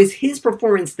 Or it was his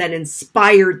performance that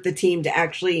inspired the team to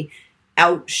actually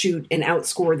outshoot and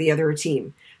outscore the other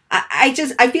team. I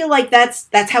feel like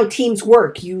that's how teams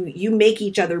work. You make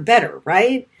each other better,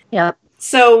 right? Yeah.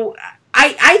 So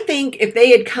I think if they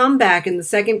had come back in the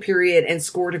second period and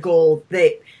scored a goal,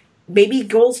 maybe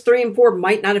goals 3 and 4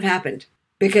 might not have happened.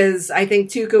 Because I think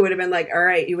Tuukka would have been like, all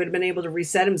right, he would have been able to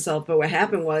reset himself. But what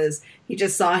happened was he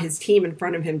just saw his team in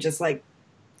front of him just like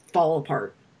fall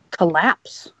apart.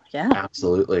 Collapse. Yeah.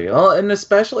 Absolutely. Well, and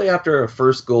especially after a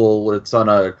first goal, it's on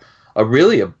a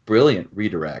really brilliant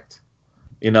redirect.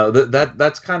 You know,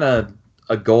 that's kind of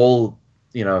a goal,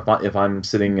 you know, if I'm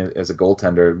sitting as a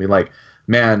goaltender, I'd be like,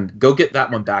 man, go get that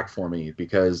one back for me,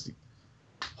 because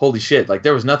holy shit, like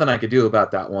there was nothing I could do about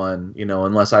that one, you know,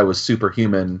 unless I was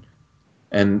superhuman.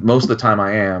 And most of the time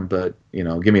I am, but, you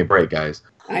know, give me a break, guys.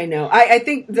 I know. I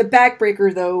think the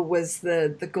backbreaker, though, was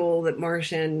the goal that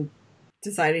Marchand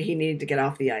decided he needed to get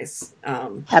off the ice.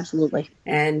 Absolutely.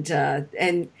 And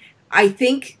I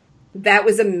think that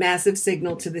was a massive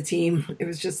signal to the team. It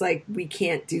was just like, we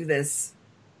can't do this.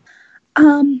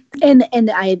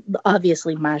 And I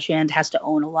obviously Marchand has to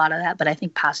own a lot of that, but I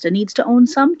think Pasta needs to own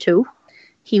some too.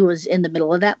 He was in the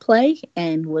middle of that play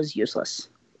and was useless.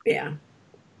 Yeah.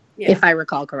 If I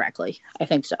recall correctly. I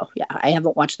think so. Yeah. I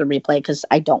haven't watched the replay because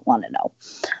I don't want to know.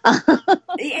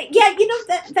 Yeah, you know,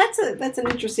 that's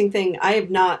an interesting thing. I have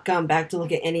not gone back to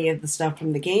look at any of the stuff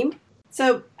from the game.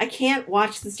 So I can't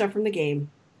watch the stuff from the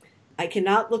game. I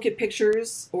cannot look at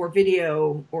pictures or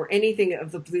video or anything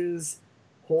of the Blues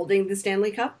holding the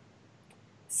Stanley Cup,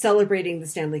 celebrating the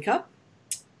Stanley Cup.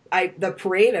 The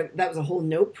parade, that was a whole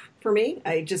nope for me.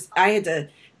 I had to...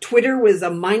 Twitter was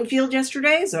a minefield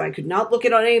yesterday, so I could not look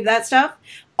at any of that stuff.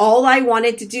 All I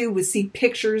wanted to do was see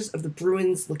pictures of the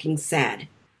Bruins looking sad.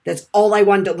 That's all I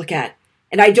wanted to look at.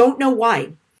 And I don't know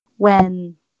why.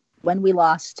 When we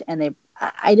lost, and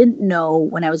I didn't know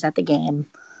when I was at the game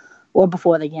or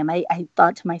before the game, I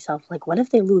thought to myself, like, what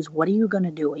if they lose? What are you going to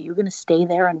do? Are you going to stay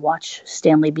there and watch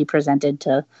Stanley be presented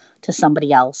to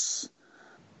somebody else?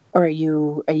 Or are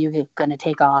you going to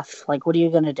take off? Like, what are you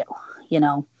going to do? You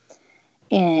know?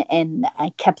 And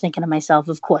I kept thinking to myself,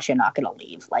 of course you're not going to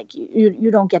leave. Like,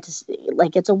 you don't get to see,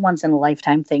 like, it's a once in a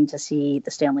lifetime thing to see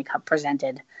the Stanley Cup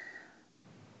presented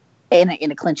in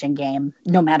a clinching game,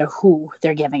 no matter who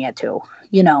they're giving it to.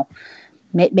 You know,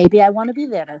 maybe I want to be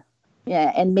there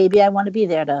and maybe I want to be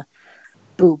there to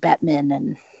boo Bettman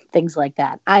and things like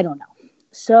that. I don't know.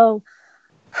 So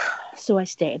I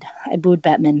stayed. I booed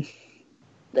Bettman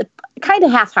kind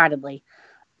of half-heartedly,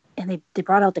 and they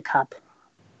brought out the cup.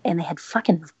 And they had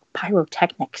fucking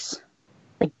pyrotechnics,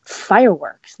 like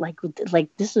fireworks, like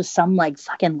this was some like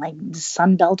fucking like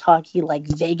Sunbelt hockey, like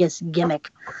Vegas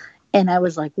gimmick. And I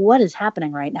was like, what is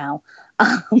happening right now?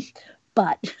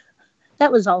 But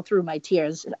that was all through my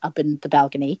tears up in the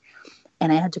balcony.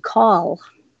 And I had to call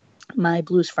my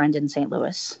Blues friend in St.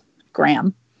 Louis,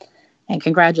 Graham, and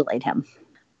congratulate him,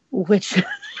 which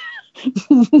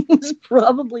was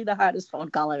probably the hardest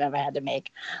phone call I've ever had to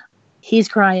make. He's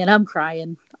crying, I'm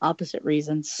crying, opposite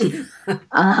reasons.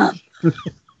 And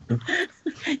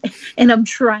I'm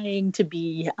trying to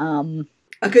be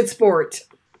a good sport.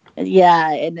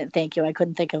 Yeah, and thank you. I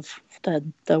couldn't think of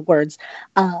the words.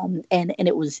 And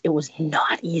it was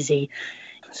not easy.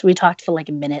 So we talked for like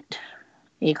a minute.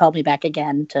 He called me back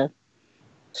again to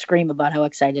scream about how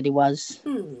excited he was.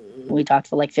 We talked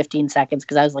for like 15 seconds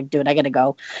because I was like, dude, I gotta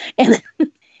go. And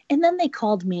then they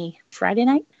called me Friday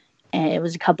night. And it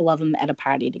was a couple of them at a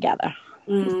party together.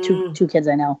 Two kids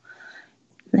I know.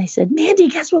 And they said, Mandy,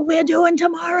 guess what we're doing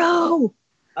tomorrow?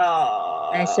 Oh.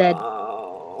 And I said,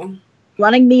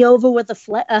 running me over with a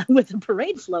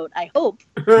parade float, I hope.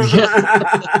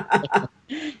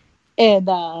 And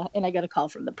I got a call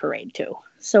from the parade too.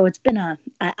 So it's been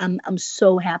I'm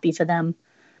so happy for them,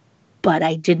 but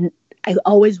I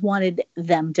always wanted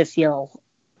them to feel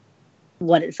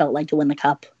what it felt like to win the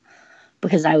cup.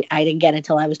 Because I didn't get it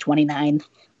till I was 29.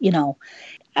 You know,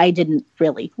 I didn't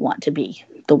really want to be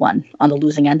the one on the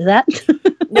losing end of that.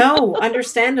 No,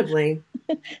 understandably.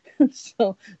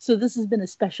 So this has been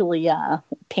especially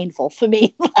painful for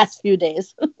me the last few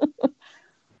days.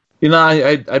 You know,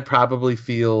 I'd probably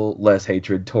feel less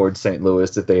hatred towards St.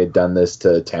 Louis if they had done this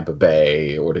to Tampa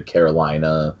Bay or to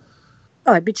Carolina.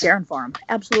 Oh, I'd be cheering for them.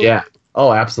 Absolutely. Yeah.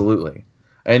 Oh, absolutely.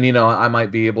 And, you know, I might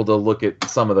be able to look at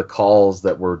some of the calls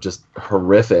that were just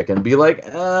horrific and be like,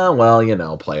 well, you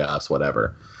know, playoffs,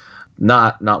 whatever.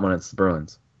 Not when it's the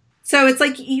Bruins. So it's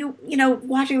like, you know,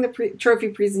 watching the trophy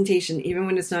presentation, even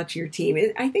when it's not to your team,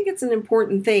 I think it's an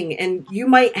important thing. And you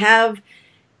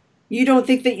don't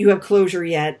think that you have closure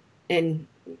yet, and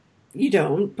you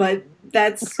don't, but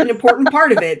that's an important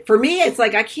part of it. For me, it's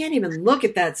like, I can't even look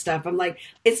at that stuff. I'm like,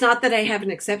 it's not that I haven't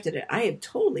accepted it. I have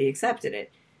totally accepted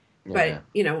it. But,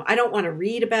 you know, I don't want to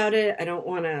read about it. I don't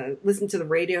want to listen to the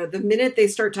radio. The minute they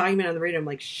start talking about it on the radio, I'm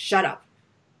like, shut up.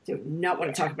 I do not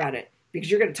want to talk about it because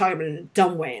you're going to talk about it in a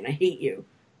dumb way, and I hate you.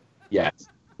 Yes.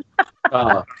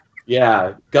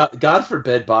 Yeah, God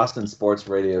forbid Boston sports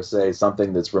radio say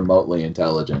something that's remotely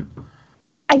intelligent.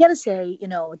 I gotta say,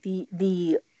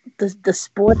 the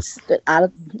sports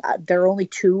that there are only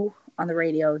two on the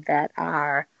radio that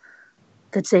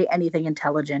say anything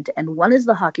intelligent, and one is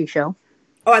the hockey show.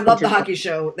 Oh, I love the hockey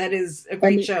show. That is a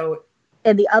great show.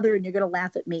 And the other, and you're gonna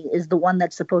laugh at me, is the one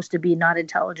that's supposed to be not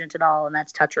intelligent at all, and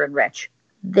that's Toucher and Rich.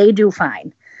 They do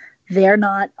fine. They're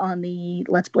not on the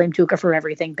let's blame Tuukka for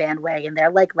everything bandwagon. They're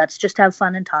like, let's just have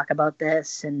fun and talk about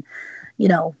this. And,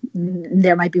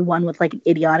 there might be one with like an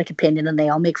idiotic opinion and they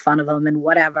all make fun of them and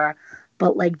whatever.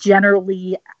 But like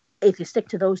generally, if you stick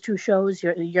to those two shows,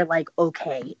 you're like,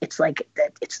 okay, it's like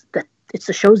it's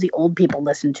the shows the old people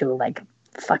listen to, like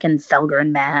fucking Felger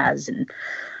and Maz, and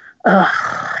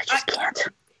I just can't.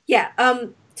 Yeah,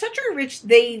 Toucher and Rich,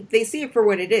 they see it for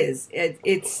what it is.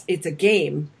 It's a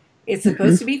game. It's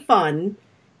supposed to be fun.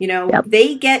 Yep.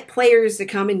 They get players to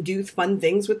come and do fun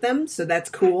things with them, so that's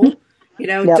cool.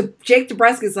 Yep. Jake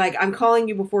DeBrusk is like, I'm calling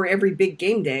you before every big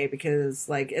game day because,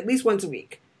 like, at least once a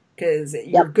week because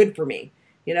you're good for me.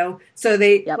 So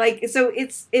they so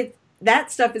it's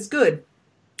that stuff is good.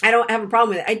 I don't have a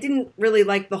problem with it. I didn't really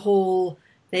like the whole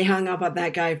they hung up on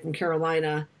that guy from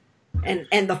Carolina.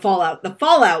 And the fallout. The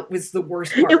fallout was the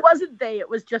worst part. It wasn't it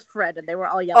was just Fred, and they were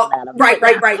all yelling at him.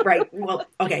 Right. Well,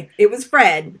 okay. It was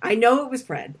Fred. I know it was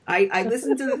Fred. I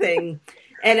listened to the thing,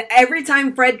 and every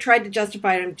time Fred tried to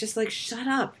justify it, I'm just like, shut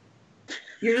up.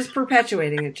 You're just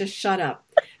perpetuating it. Just shut up.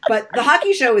 But the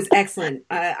hockey show is excellent.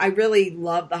 I really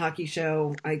love the hockey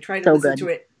show. I try to listen to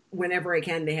it whenever I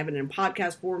can. They have it in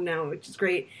podcast form now, which is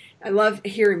great. I love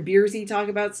hearing Beersy talk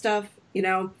about stuff,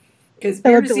 Because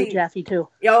Billy Jaffe too.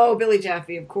 Oh, Billy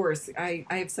Jaffe, of course. I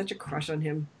have such a crush on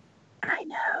him. I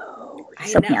know.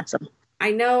 He's so handsome. I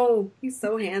know. He's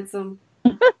so handsome.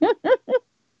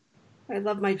 I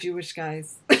love my Jewish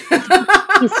guys.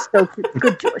 He's so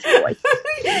good Jewish boy.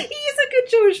 He's a good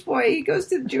Jewish boy. He goes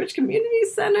to the Jewish Community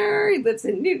Center. He lives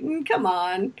in Newton. Come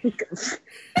on.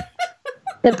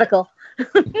 Typical.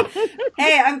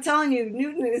 Hey, I'm telling you,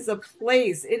 Newton is a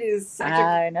place. It is such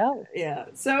I know. Yeah.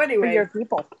 So anyway. For your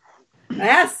people.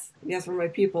 Yes, for my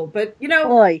people. But,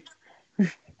 Boy.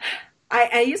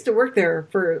 I used to work there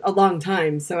for a long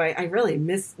time, so I really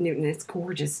miss Newton. It's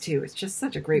gorgeous, too. It's just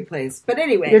such a great place. But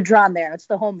anyway. You're drawn there. It's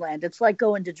the homeland. It's like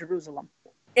going to Jerusalem.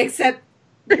 Except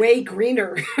way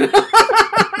greener.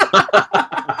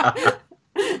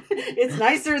 It's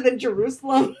nicer than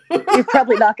Jerusalem. You're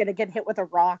probably not going to get hit with a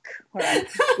rock.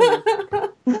 Ty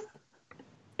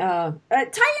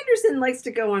Anderson likes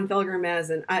to go on Felger and Maz,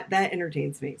 and that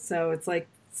entertains me. So it's like,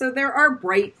 there are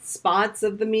bright spots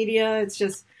of the media. It's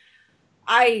just,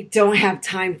 I don't have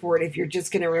time for it if you're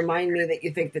just going to remind me that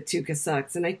you think that Tuukka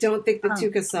sucks. And I don't think that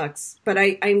Tuukka sucks. But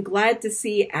I'm glad to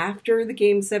see after the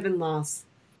Game 7 loss,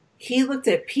 he looked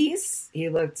at peace. He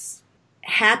looked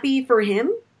happy for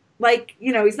him. Like,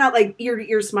 he's not like ear to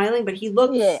ear smiling, but he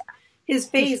looks, his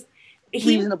face.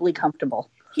 Reasonably comfortable.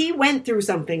 He went through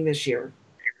something this year.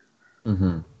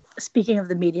 Mm-hmm. Speaking of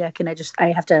the media,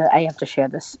 I have to share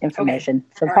this information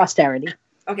for posterity.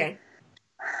 Okay.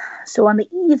 So on the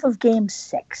eve of Game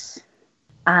 6,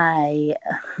 I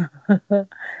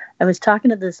was talking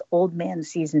to this old man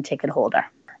season ticket holder,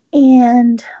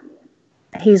 and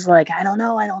he's like, I don't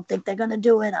know. I don't think they're going to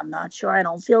do it. I'm not sure. I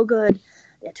don't feel good.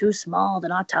 They're too small. They're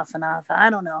not tough enough.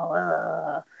 I don't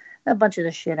know. A bunch of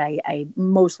the shit I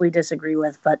mostly disagree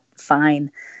with, but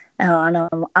fine. And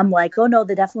I'm like, oh, no,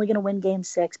 they're definitely going to win Game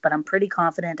 6, but I'm pretty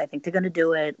confident. I think they're going to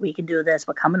do it. We can do this.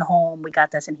 We're coming home. We got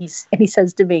this. And he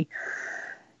says to me,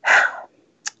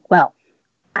 well,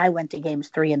 I went to Games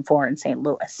 3 and 4 in St.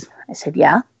 Louis. I said,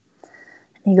 yeah.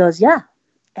 And he goes, yeah.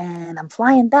 And I'm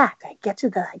flying back. I get to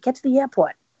the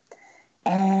airport,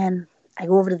 and I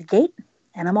go over to the gate,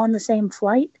 and I'm on the same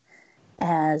flight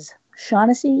as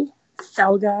Shaughnessy,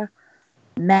 Felger,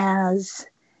 Maz,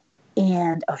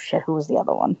 and who was the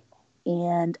other one?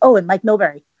 And Mike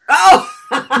Milbury. Oh,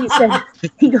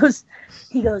 he goes,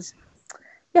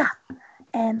 yeah.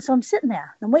 And so I'm sitting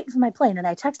there, and I'm waiting for my plane, and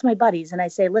I text my buddies, and I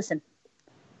say, listen,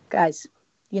 guys,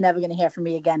 you're never going to hear from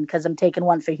me again because I'm taking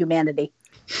one for humanity.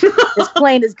 This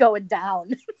plane is going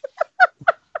down.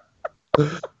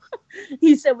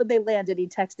 He said when they landed, he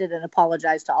texted and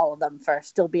apologized to all of them for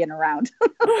still being around.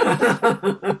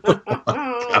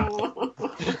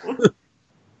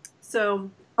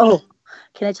 So,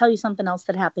 can I tell you something else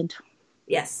that happened?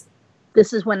 Yes.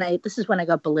 This is when I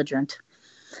got belligerent.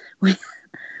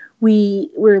 We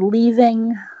were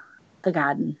leaving the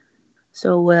garden,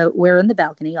 so we're in the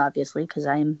balcony, obviously, because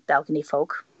I am balcony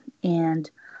folk, and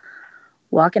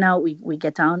walking out, we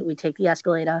get down, we take the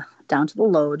escalator down to the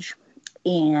lodge,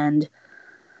 and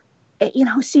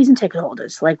season ticket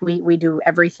holders, like we do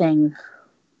everything,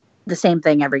 the same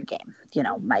thing every game.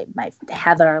 My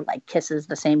Heather like kisses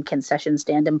the same concession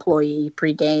stand employee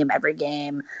pregame, every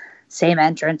game, same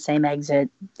entrance, same exit,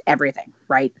 everything,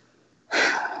 right?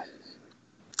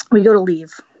 We go to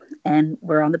leave, and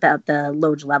we're on the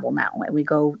loge level now, and we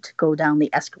go down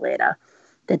the escalator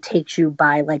that takes you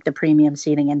by like the premium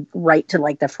seating and right to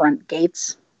like the front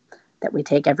gates that we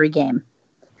take every game.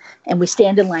 And we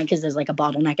stand in line because there's like a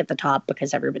bottleneck at the top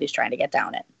because everybody's trying to get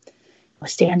down it. We're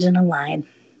standing in line.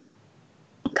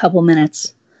 A couple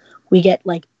minutes. We get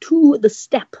like to the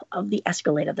step of the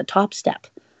escalator, the top step.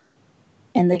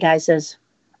 And the guy says,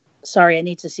 "Sorry, I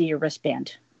need to see your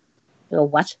wristband." I go,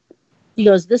 "What?" He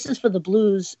goes, "This is for the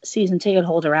Blues season ticket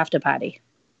holder after party."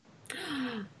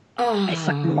 Oh. I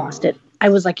fucking lost it. I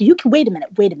was like, "You can wait a minute.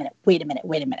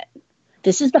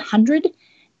 This is the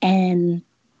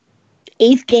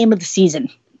 108th game of the season,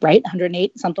 right?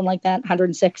 108, something like that.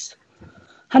 106.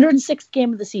 106th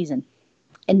game of the season.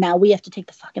 And now we have to take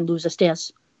the fucking loser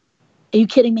stairs. Are you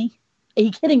kidding me? Are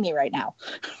you kidding me right now?"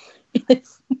 I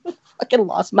fucking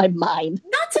lost my mind.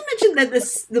 Not to mention that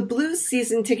the Blues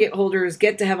season ticket holders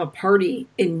get to have a party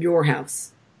in your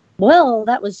house. Well,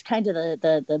 that was kind of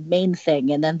the main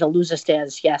thing. And then the loser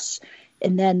stairs, yes.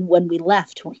 And then when we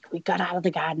left, we got out of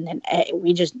the garden, and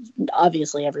we just,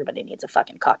 obviously everybody needs a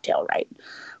fucking cocktail, right?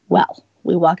 Well,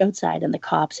 we walk outside, and the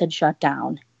cops had shut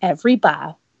down every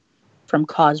bar from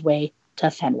Causeway to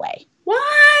Fenway.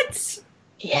 What?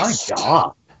 Yes. My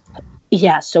God.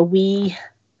 Yeah, so the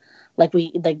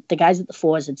guys at the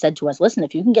Fours had said to us, "Listen,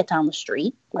 if you can get down the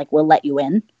street, like, we'll let you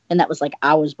in." And that was like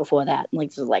hours before that. Like,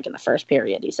 this was like in the first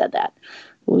period he said that.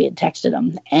 We had texted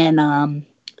him. And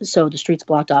so the street's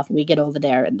blocked off, and we get over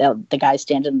there, and the guy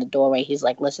standing in the doorway. He's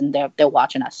like, "Listen, they're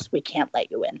watching us. We can't let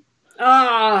you in."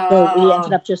 Oh. So we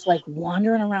ended up just like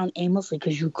wandering around aimlessly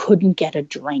because you couldn't get a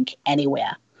drink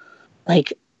anywhere.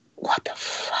 Like, what the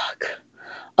fuck?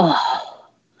 Oh.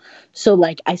 So,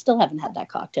 like, I still haven't had that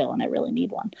cocktail, and I really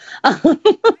need one.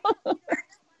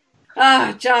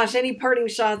 Josh, any parting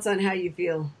shots on how you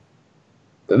feel?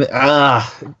 It's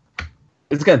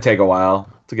gonna take a while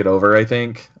to get over, I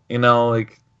think.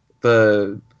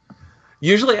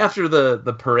 Usually after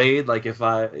the parade, like if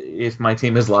my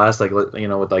team is lost, like, with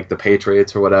like the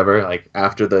Patriots or whatever, like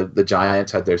after the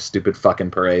Giants had their stupid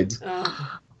fucking parades,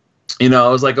 I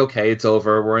was like, okay, it's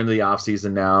over. We're in the off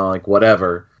season now. Like,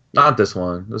 whatever. Not this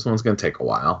one. This one's gonna take a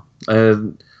while.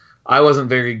 And I wasn't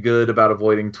very good about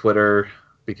avoiding Twitter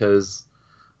because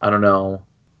I don't know.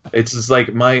 It's just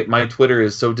like my Twitter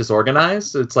is so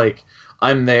disorganized. It's like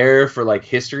I'm there for like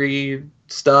history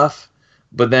stuff,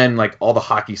 but then like all the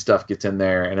hockey stuff gets in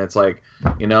there, and it's like,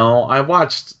 I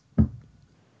watched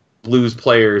Blues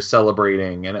players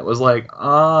celebrating, and it was like,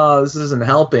 this isn't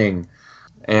helping.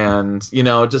 And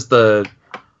just the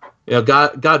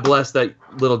God bless that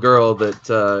little girl that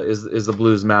is the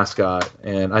Blues mascot,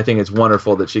 and I think it's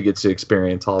wonderful that she gets to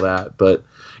experience all that. But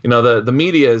the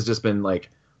media has just been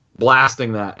like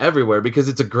blasting that everywhere because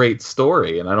it's a great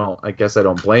story, and I guess I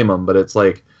don't blame them, but it's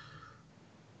like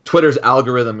Twitter's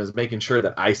algorithm is making sure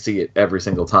that I see it every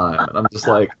single time, and I'm just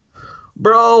like,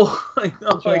 bro,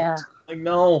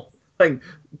 no, like,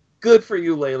 good for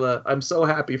you, Layla. I'm so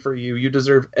happy for you. You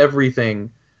deserve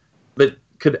everything that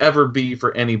could ever be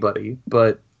for anybody,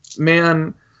 but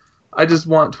man, I just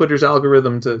want Twitter's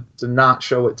algorithm to not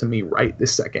show it to me right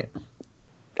this second.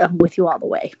 I'm with you all the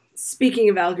way. Speaking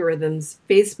of algorithms,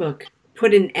 Facebook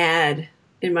put an ad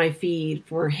in my feed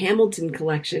for Hamilton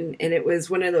Collection, and it was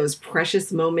one of those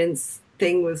precious moments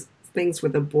things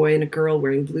with a boy and a girl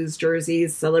wearing Blues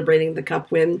jerseys, celebrating the cup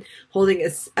win, holding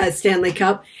a Stanley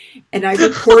Cup, and I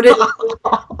reported.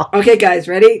 Okay, guys,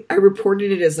 ready? I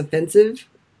reported it as offensive.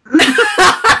 And then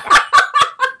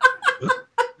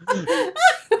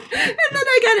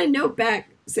I got a note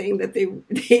back saying that they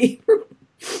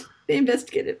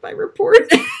investigated my report.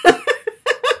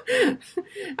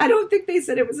 I don't think they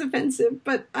said it was offensive,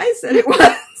 but I said it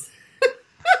was.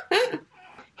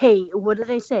 Hey, what do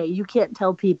they say? You can't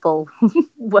tell people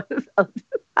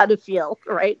how to feel,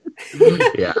 right?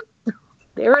 Yeah.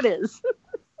 There it is.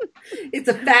 It's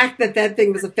a fact that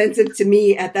thing was offensive to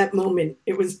me at that moment.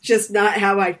 It was just not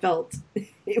how I felt.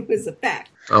 It was a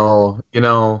fact. Oh,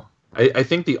 I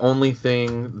think the only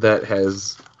thing that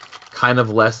has kind of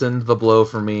lessened the blow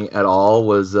for me at all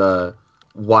was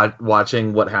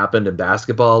watching what happened in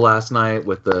basketball last night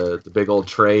with the big old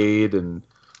trade and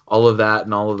all of that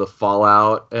and all of the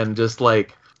fallout and just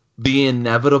like the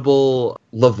inevitable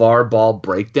LeVar Ball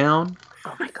breakdown.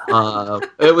 Oh my God.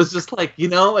 It was just like,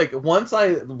 like once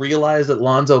I realized that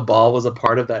Lonzo Ball was a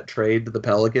part of that trade to the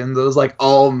Pelicans, it was like,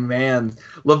 oh man,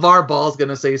 LeVar Ball's going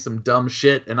to say some dumb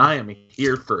shit, and I am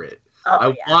here for it.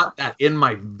 I want that in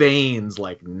my veins,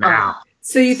 like now.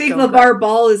 So you think LeVar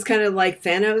Ball is kind of like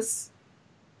Thanos?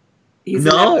 He's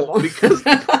no, because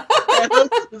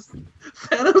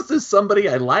Thanos is somebody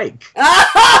I like.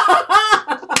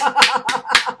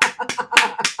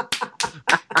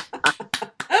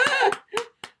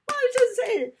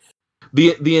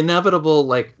 The inevitable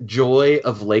like joy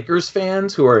of Lakers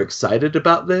fans who are excited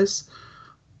about this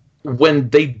when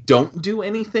they don't do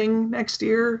anything next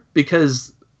year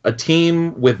because a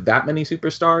team with that many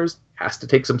superstars has to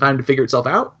take some time to figure itself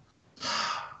out.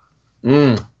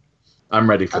 I'm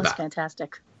ready for that. That's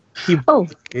fantastic. He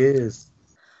is.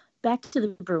 Back to the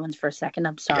Bruins for a second.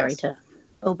 I'm sorry to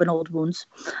open old wounds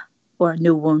or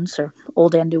new wounds or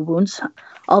old and new wounds.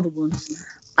 All the wounds.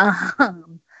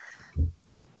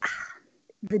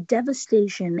 The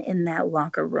devastation in that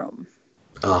locker room.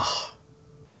 Oh.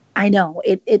 I know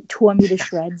it tore me to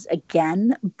shreds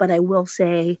again, but I will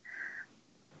say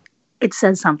it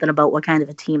says something about what kind of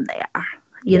a team they are.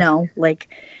 You know, like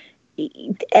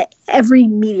every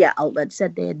media outlet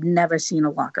said they had never seen a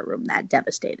locker room that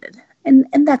devastated. And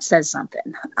that says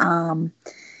something. And,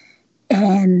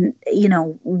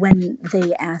 when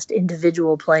they asked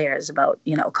individual players about,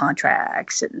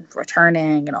 contracts and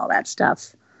returning and all that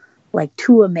stuff, like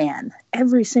to a man,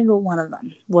 every single one of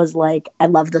them was like, I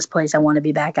love this place. I want to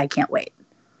be back. I can't wait.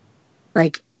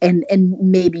 Like, and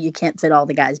maybe you can't fit all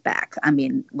the guys back. I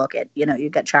mean, look at, you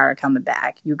got Chara coming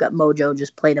back. You got Mojo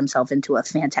just played himself into a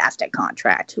fantastic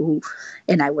contract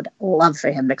and I would love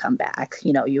for him to come back.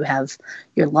 You have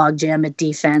your logjam at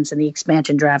defense and the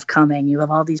expansion draft coming. You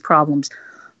have all these problems,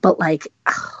 but like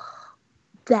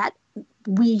that,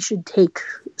 we should take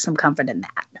some comfort in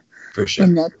that. For sure.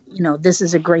 In that, this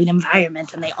is a great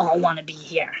environment and they all want to be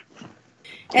here.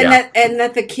 And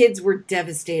that the kids were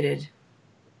devastated.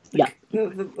 Yeah.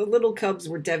 The little Cubs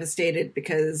were devastated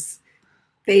because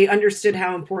they understood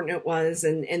how important it was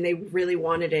and they really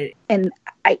wanted it. And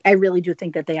I really do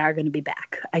think that they are going to be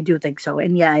back. I do think so.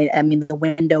 And yeah, I mean, the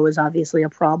window is obviously a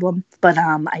problem, but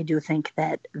I do think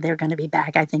that they're going to be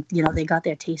back. I think, they got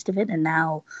their taste of it and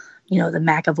now, the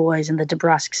McAvoys and the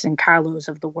DeBrusques and Carlos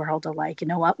of the world are like, you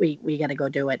know what, we got to go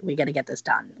do it. We got to get this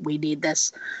done. We need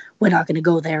this. We're not going to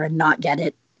go there and not get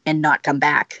it and not come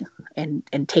back and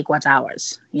take what's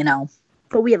ours,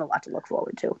 But we have a lot to look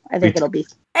forward to. I think it'll be.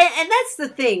 And that's the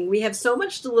thing. We have so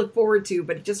much to look forward to,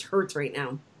 but it just hurts right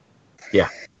now. Yeah.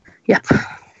 Yep.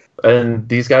 And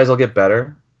these guys will get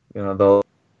better. They'll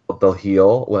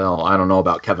heal. Well, I don't know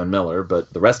about Kevin Miller,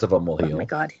 but the rest of them will heal. Oh my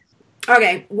God.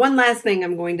 Okay, one last thing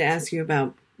I'm going to ask you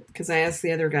about, because I asked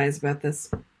the other guys about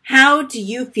this. How do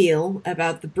you feel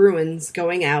about the Bruins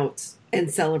going out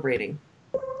and celebrating?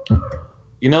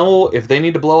 If they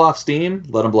need to blow off steam,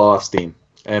 let them blow off steam.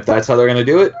 And if that's how they're going to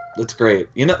do it, that's great.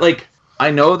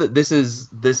 I know that this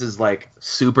is like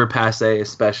super passé,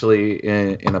 especially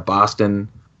in a Boston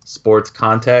sports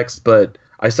context, but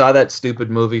I saw that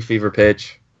stupid movie Fever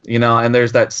Pitch. And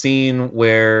there's that scene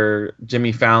where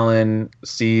Jimmy Fallon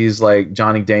sees like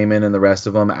Johnny Damon and the rest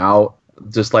of them out,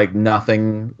 just like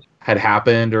nothing had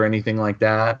happened or anything like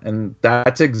that. And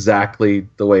that's exactly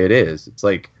the way it is. It's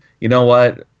like, you know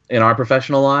what? In our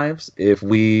professional lives, if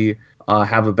we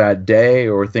have a bad day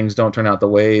or things don't turn out the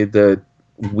way that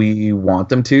we want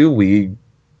them to, we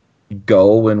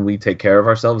go and we take care of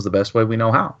ourselves the best way we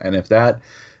know how. And if that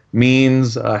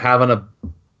means having a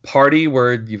party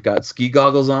where you've got ski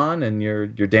goggles on and you're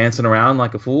dancing around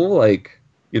like a fool, like,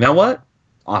 you know what?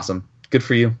 Awesome. Good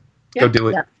for you. Yep. Go do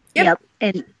it. Yep.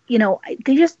 And,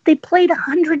 they played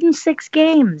 106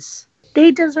 games.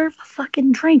 They deserve a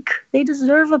fucking drink. They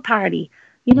deserve a party.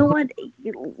 You know what?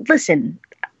 Listen,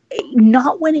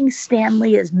 not winning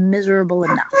Stanley is miserable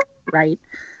enough, right?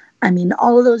 I mean,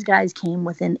 all of those guys came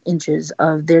within inches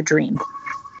of their dream,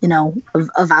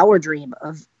 of our dream,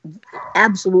 of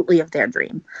absolutely of their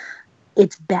dream.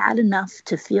 It's bad enough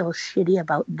to feel shitty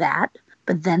about that,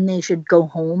 but then they should go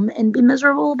home and be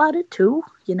miserable about it too.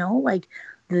 Like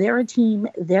they're a team,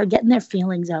 they're getting their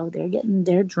feelings out,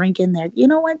 they're drinking,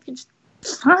 it's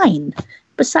fine.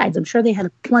 Besides, I'm sure they had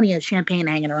plenty of champagne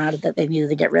hanging around it that they needed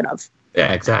to get rid of.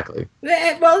 Yeah, exactly.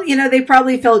 Well, they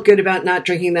probably felt good about not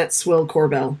drinking that swill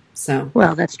Corbel. So,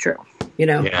 well, that's true.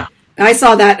 Yeah. I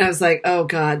saw that and I was like, oh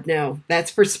God, no, that's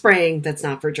for spraying. That's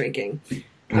not for drinking.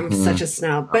 I'm such a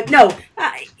snob. But no,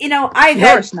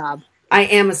 You're a snob. I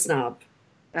am a snob.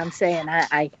 I'm saying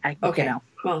I okay.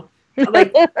 Well,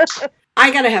 like,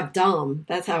 I gotta have Dom.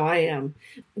 That's how I am.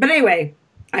 But anyway,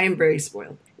 I am very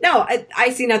spoiled. No,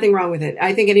 I see nothing wrong with it.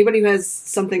 I think anybody who has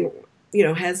something,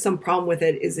 has some problem with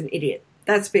it is an idiot.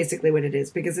 That's basically what it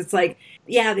is. Because it's like,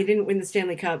 yeah, they didn't win the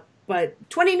Stanley Cup, but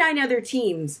 29 other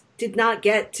teams did not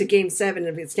get to Game 7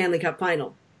 of the Stanley Cup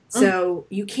final. So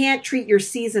you can't treat your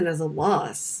season as a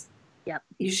loss. Yep.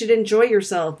 You should enjoy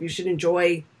yourself. You should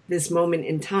enjoy this moment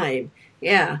in time.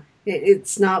 Yeah,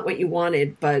 it's not what you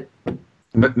wanted, but...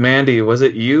 Mandy, was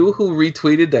it you who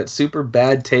retweeted that super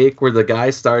bad take where the guy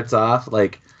starts off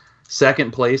like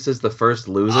second place is the first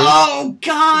loser? Oh,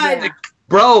 God! Yeah.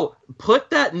 Bro, put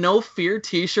that No Fear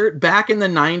t-shirt back in the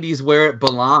 90s where it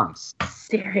belongs.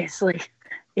 Seriously.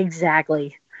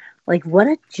 Exactly. Like, what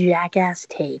a jackass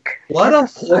take. What a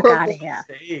horrible here.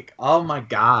 take. Oh, my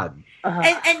God.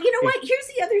 And you know what? Here's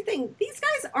the other thing. These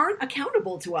guys aren't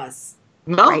accountable to us.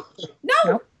 No. Right. No.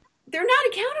 Nope. They're not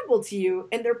accountable to you,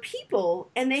 and they're people,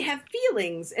 and they have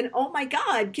feelings, and oh my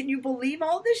God, can you believe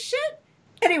all this shit?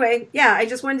 Anyway, yeah, I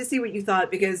just wanted to see what you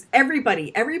thought, because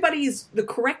everybody's, the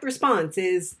correct response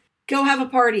is, go have a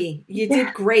party. You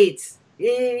did great.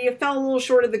 You fell a little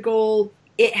short of the goal.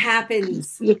 It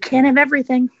happens. You can't have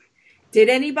everything. Did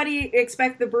anybody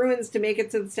expect the Bruins to make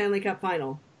it to the Stanley Cup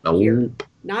final? No.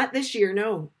 Not this year,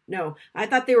 no. I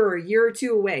thought they were a year or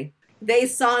two away. They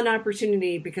saw an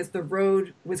opportunity because the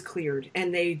road was cleared,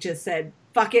 and they just said,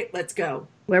 fuck it, let's go.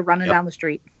 We're running down the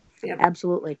street. Yep.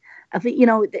 Absolutely. I think,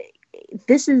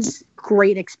 this is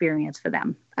great experience for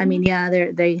them. I mean,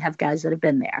 yeah, they have guys that have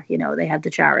been there. They have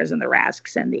the Charas and the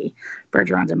Rasks and the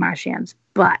Bergerons and Marchands,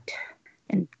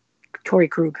 and Torrey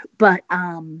Krug. But,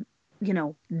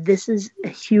 this is a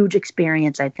huge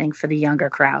experience, I think, for the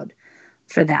younger crowd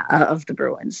for that of the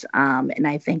Bruins. And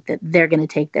I think that they're going to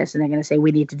take this and they're going to say,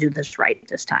 we need to do this right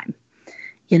this time,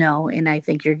 and I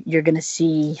think you're going to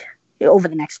see over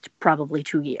the next probably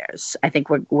 2 years, I think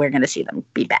we're going to see them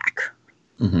be back.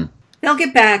 Mm-hmm. They'll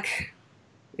get back.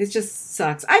 It just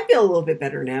sucks. I feel a little bit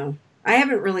better now. I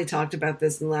haven't really talked about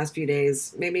this in the last few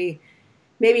days. Maybe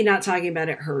not talking about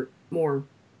it hurt more.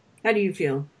 How do you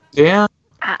feel? Yeah.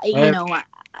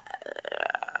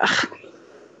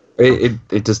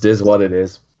 It just is what it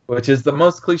is, which is the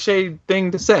most cliche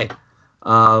thing to say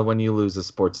when you lose a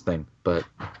sports thing, but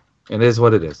it is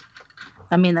what it is.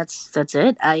 I mean, that's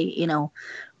it.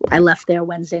 I left there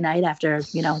Wednesday night after,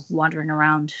 wandering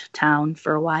around town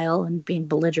for a while and being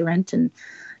belligerent and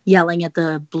yelling at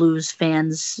the Blues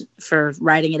fans for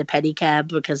riding in a pedicab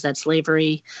because that's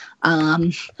slavery. Wow.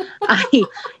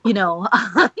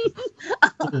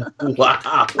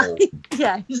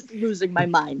 Yeah, I was losing my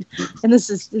mind. And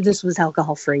this was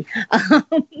alcohol free. The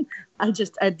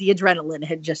adrenaline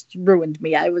had just ruined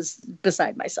me. I was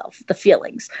beside myself, the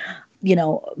feelings.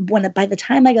 By the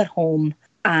time I got home,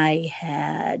 I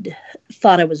had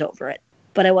thought I was over it,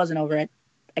 but I wasn't over it.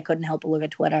 I couldn't help but look at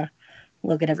Twitter,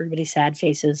 look at everybody's sad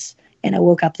faces. And I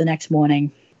woke up the next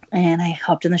morning and I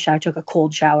hopped in the shower, took a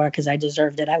cold shower because I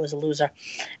deserved it. I was a loser.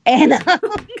 And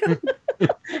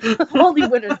only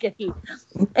winners get heat.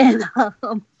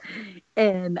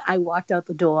 And I walked out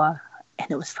the door and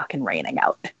it was fucking raining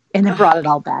out. And it brought it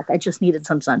all back. I just needed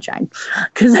some sunshine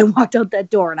because I walked out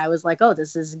that door and I was like, oh,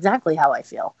 this is exactly how I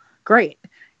feel. Great.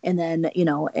 And then,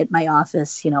 at my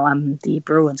office, I'm the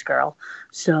Bruins girl.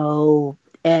 So,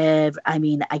 I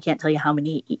can't tell you how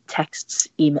many texts,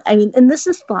 and this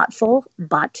is thoughtful,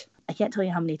 but I can't tell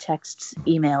you how many texts,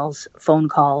 emails, phone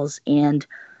calls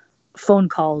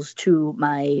to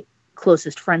my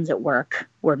closest friends at work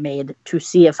were made to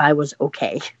see if I was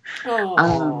okay.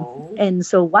 And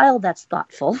so while that's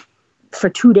thoughtful, for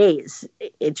 2 days,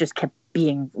 it just kept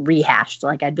being rehashed.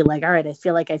 Like, I'd be like, all right, I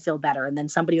feel better. And then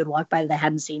somebody would walk by that I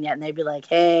hadn't seen yet, and they'd be like,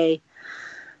 hey,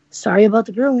 sorry about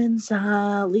the Bruins.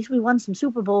 At least we won some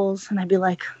Super Bowls. And I'd be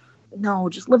like, no,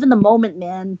 just live in the moment,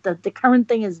 man. The current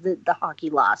thing is the hockey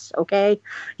loss, okay?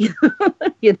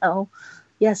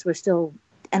 Yes, we're still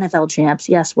NFL champs.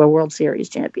 Yes, we're World Series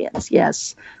champions.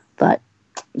 Yes, but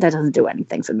that doesn't do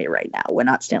anything for me right now. We're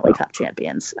not Stanley Cup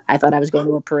champions. I thought I was going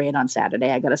to a parade on Saturday.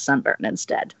 I got a sunburn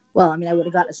instead. Well, I would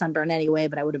have got a sunburn anyway,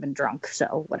 but I would have been drunk.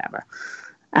 So whatever.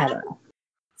 I don't know.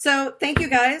 So thank you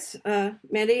guys,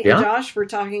 Mandy and Josh, for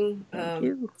talking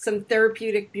some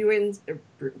therapeutic Bruins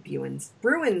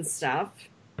stuff.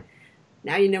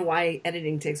 Now you know why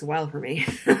editing takes a while for me.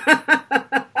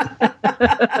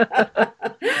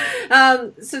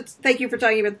 So thank you for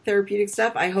talking about the therapeutic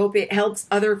stuff. I hope it helps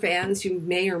other fans who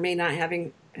may or may not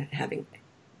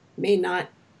may not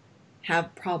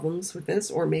have problems with this,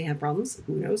 or may have problems.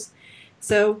 Who knows?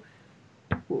 So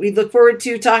we look forward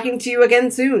to talking to you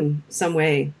again soon, some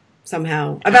way,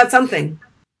 somehow, about something.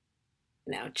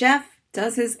 Now Jeff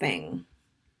does his thing.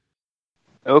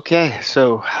 Okay,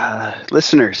 so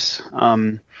listeners,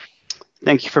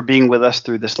 thank you for being with us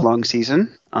through this long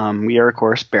season. We are, of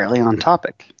course, Barely on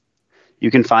Topic. You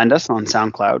can find us on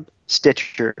SoundCloud,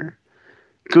 Stitcher,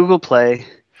 Google Play,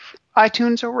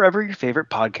 iTunes, or wherever your favorite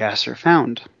podcasts are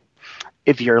found.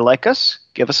 If you're like us,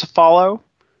 give us a follow,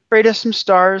 rate us some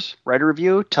stars, write a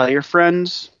review, tell your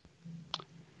friends.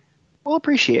 We'll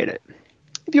appreciate it.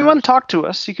 If you want to talk to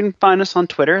us, you can find us on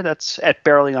Twitter, that's at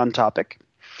Barely on Topic,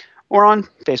 or on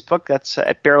Facebook, that's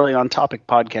at Barely on Topic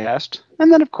Podcast,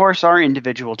 and then, of course, our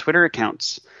individual Twitter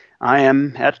accounts. I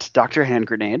am at Dr. Hand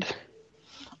Grenade.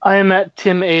 I am at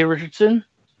Tim A. Richardson.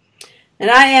 And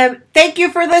I am Thank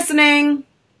You for Listening.com.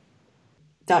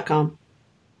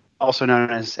 Also known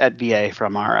as at VA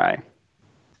from RI.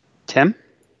 Tim?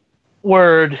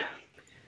 Word.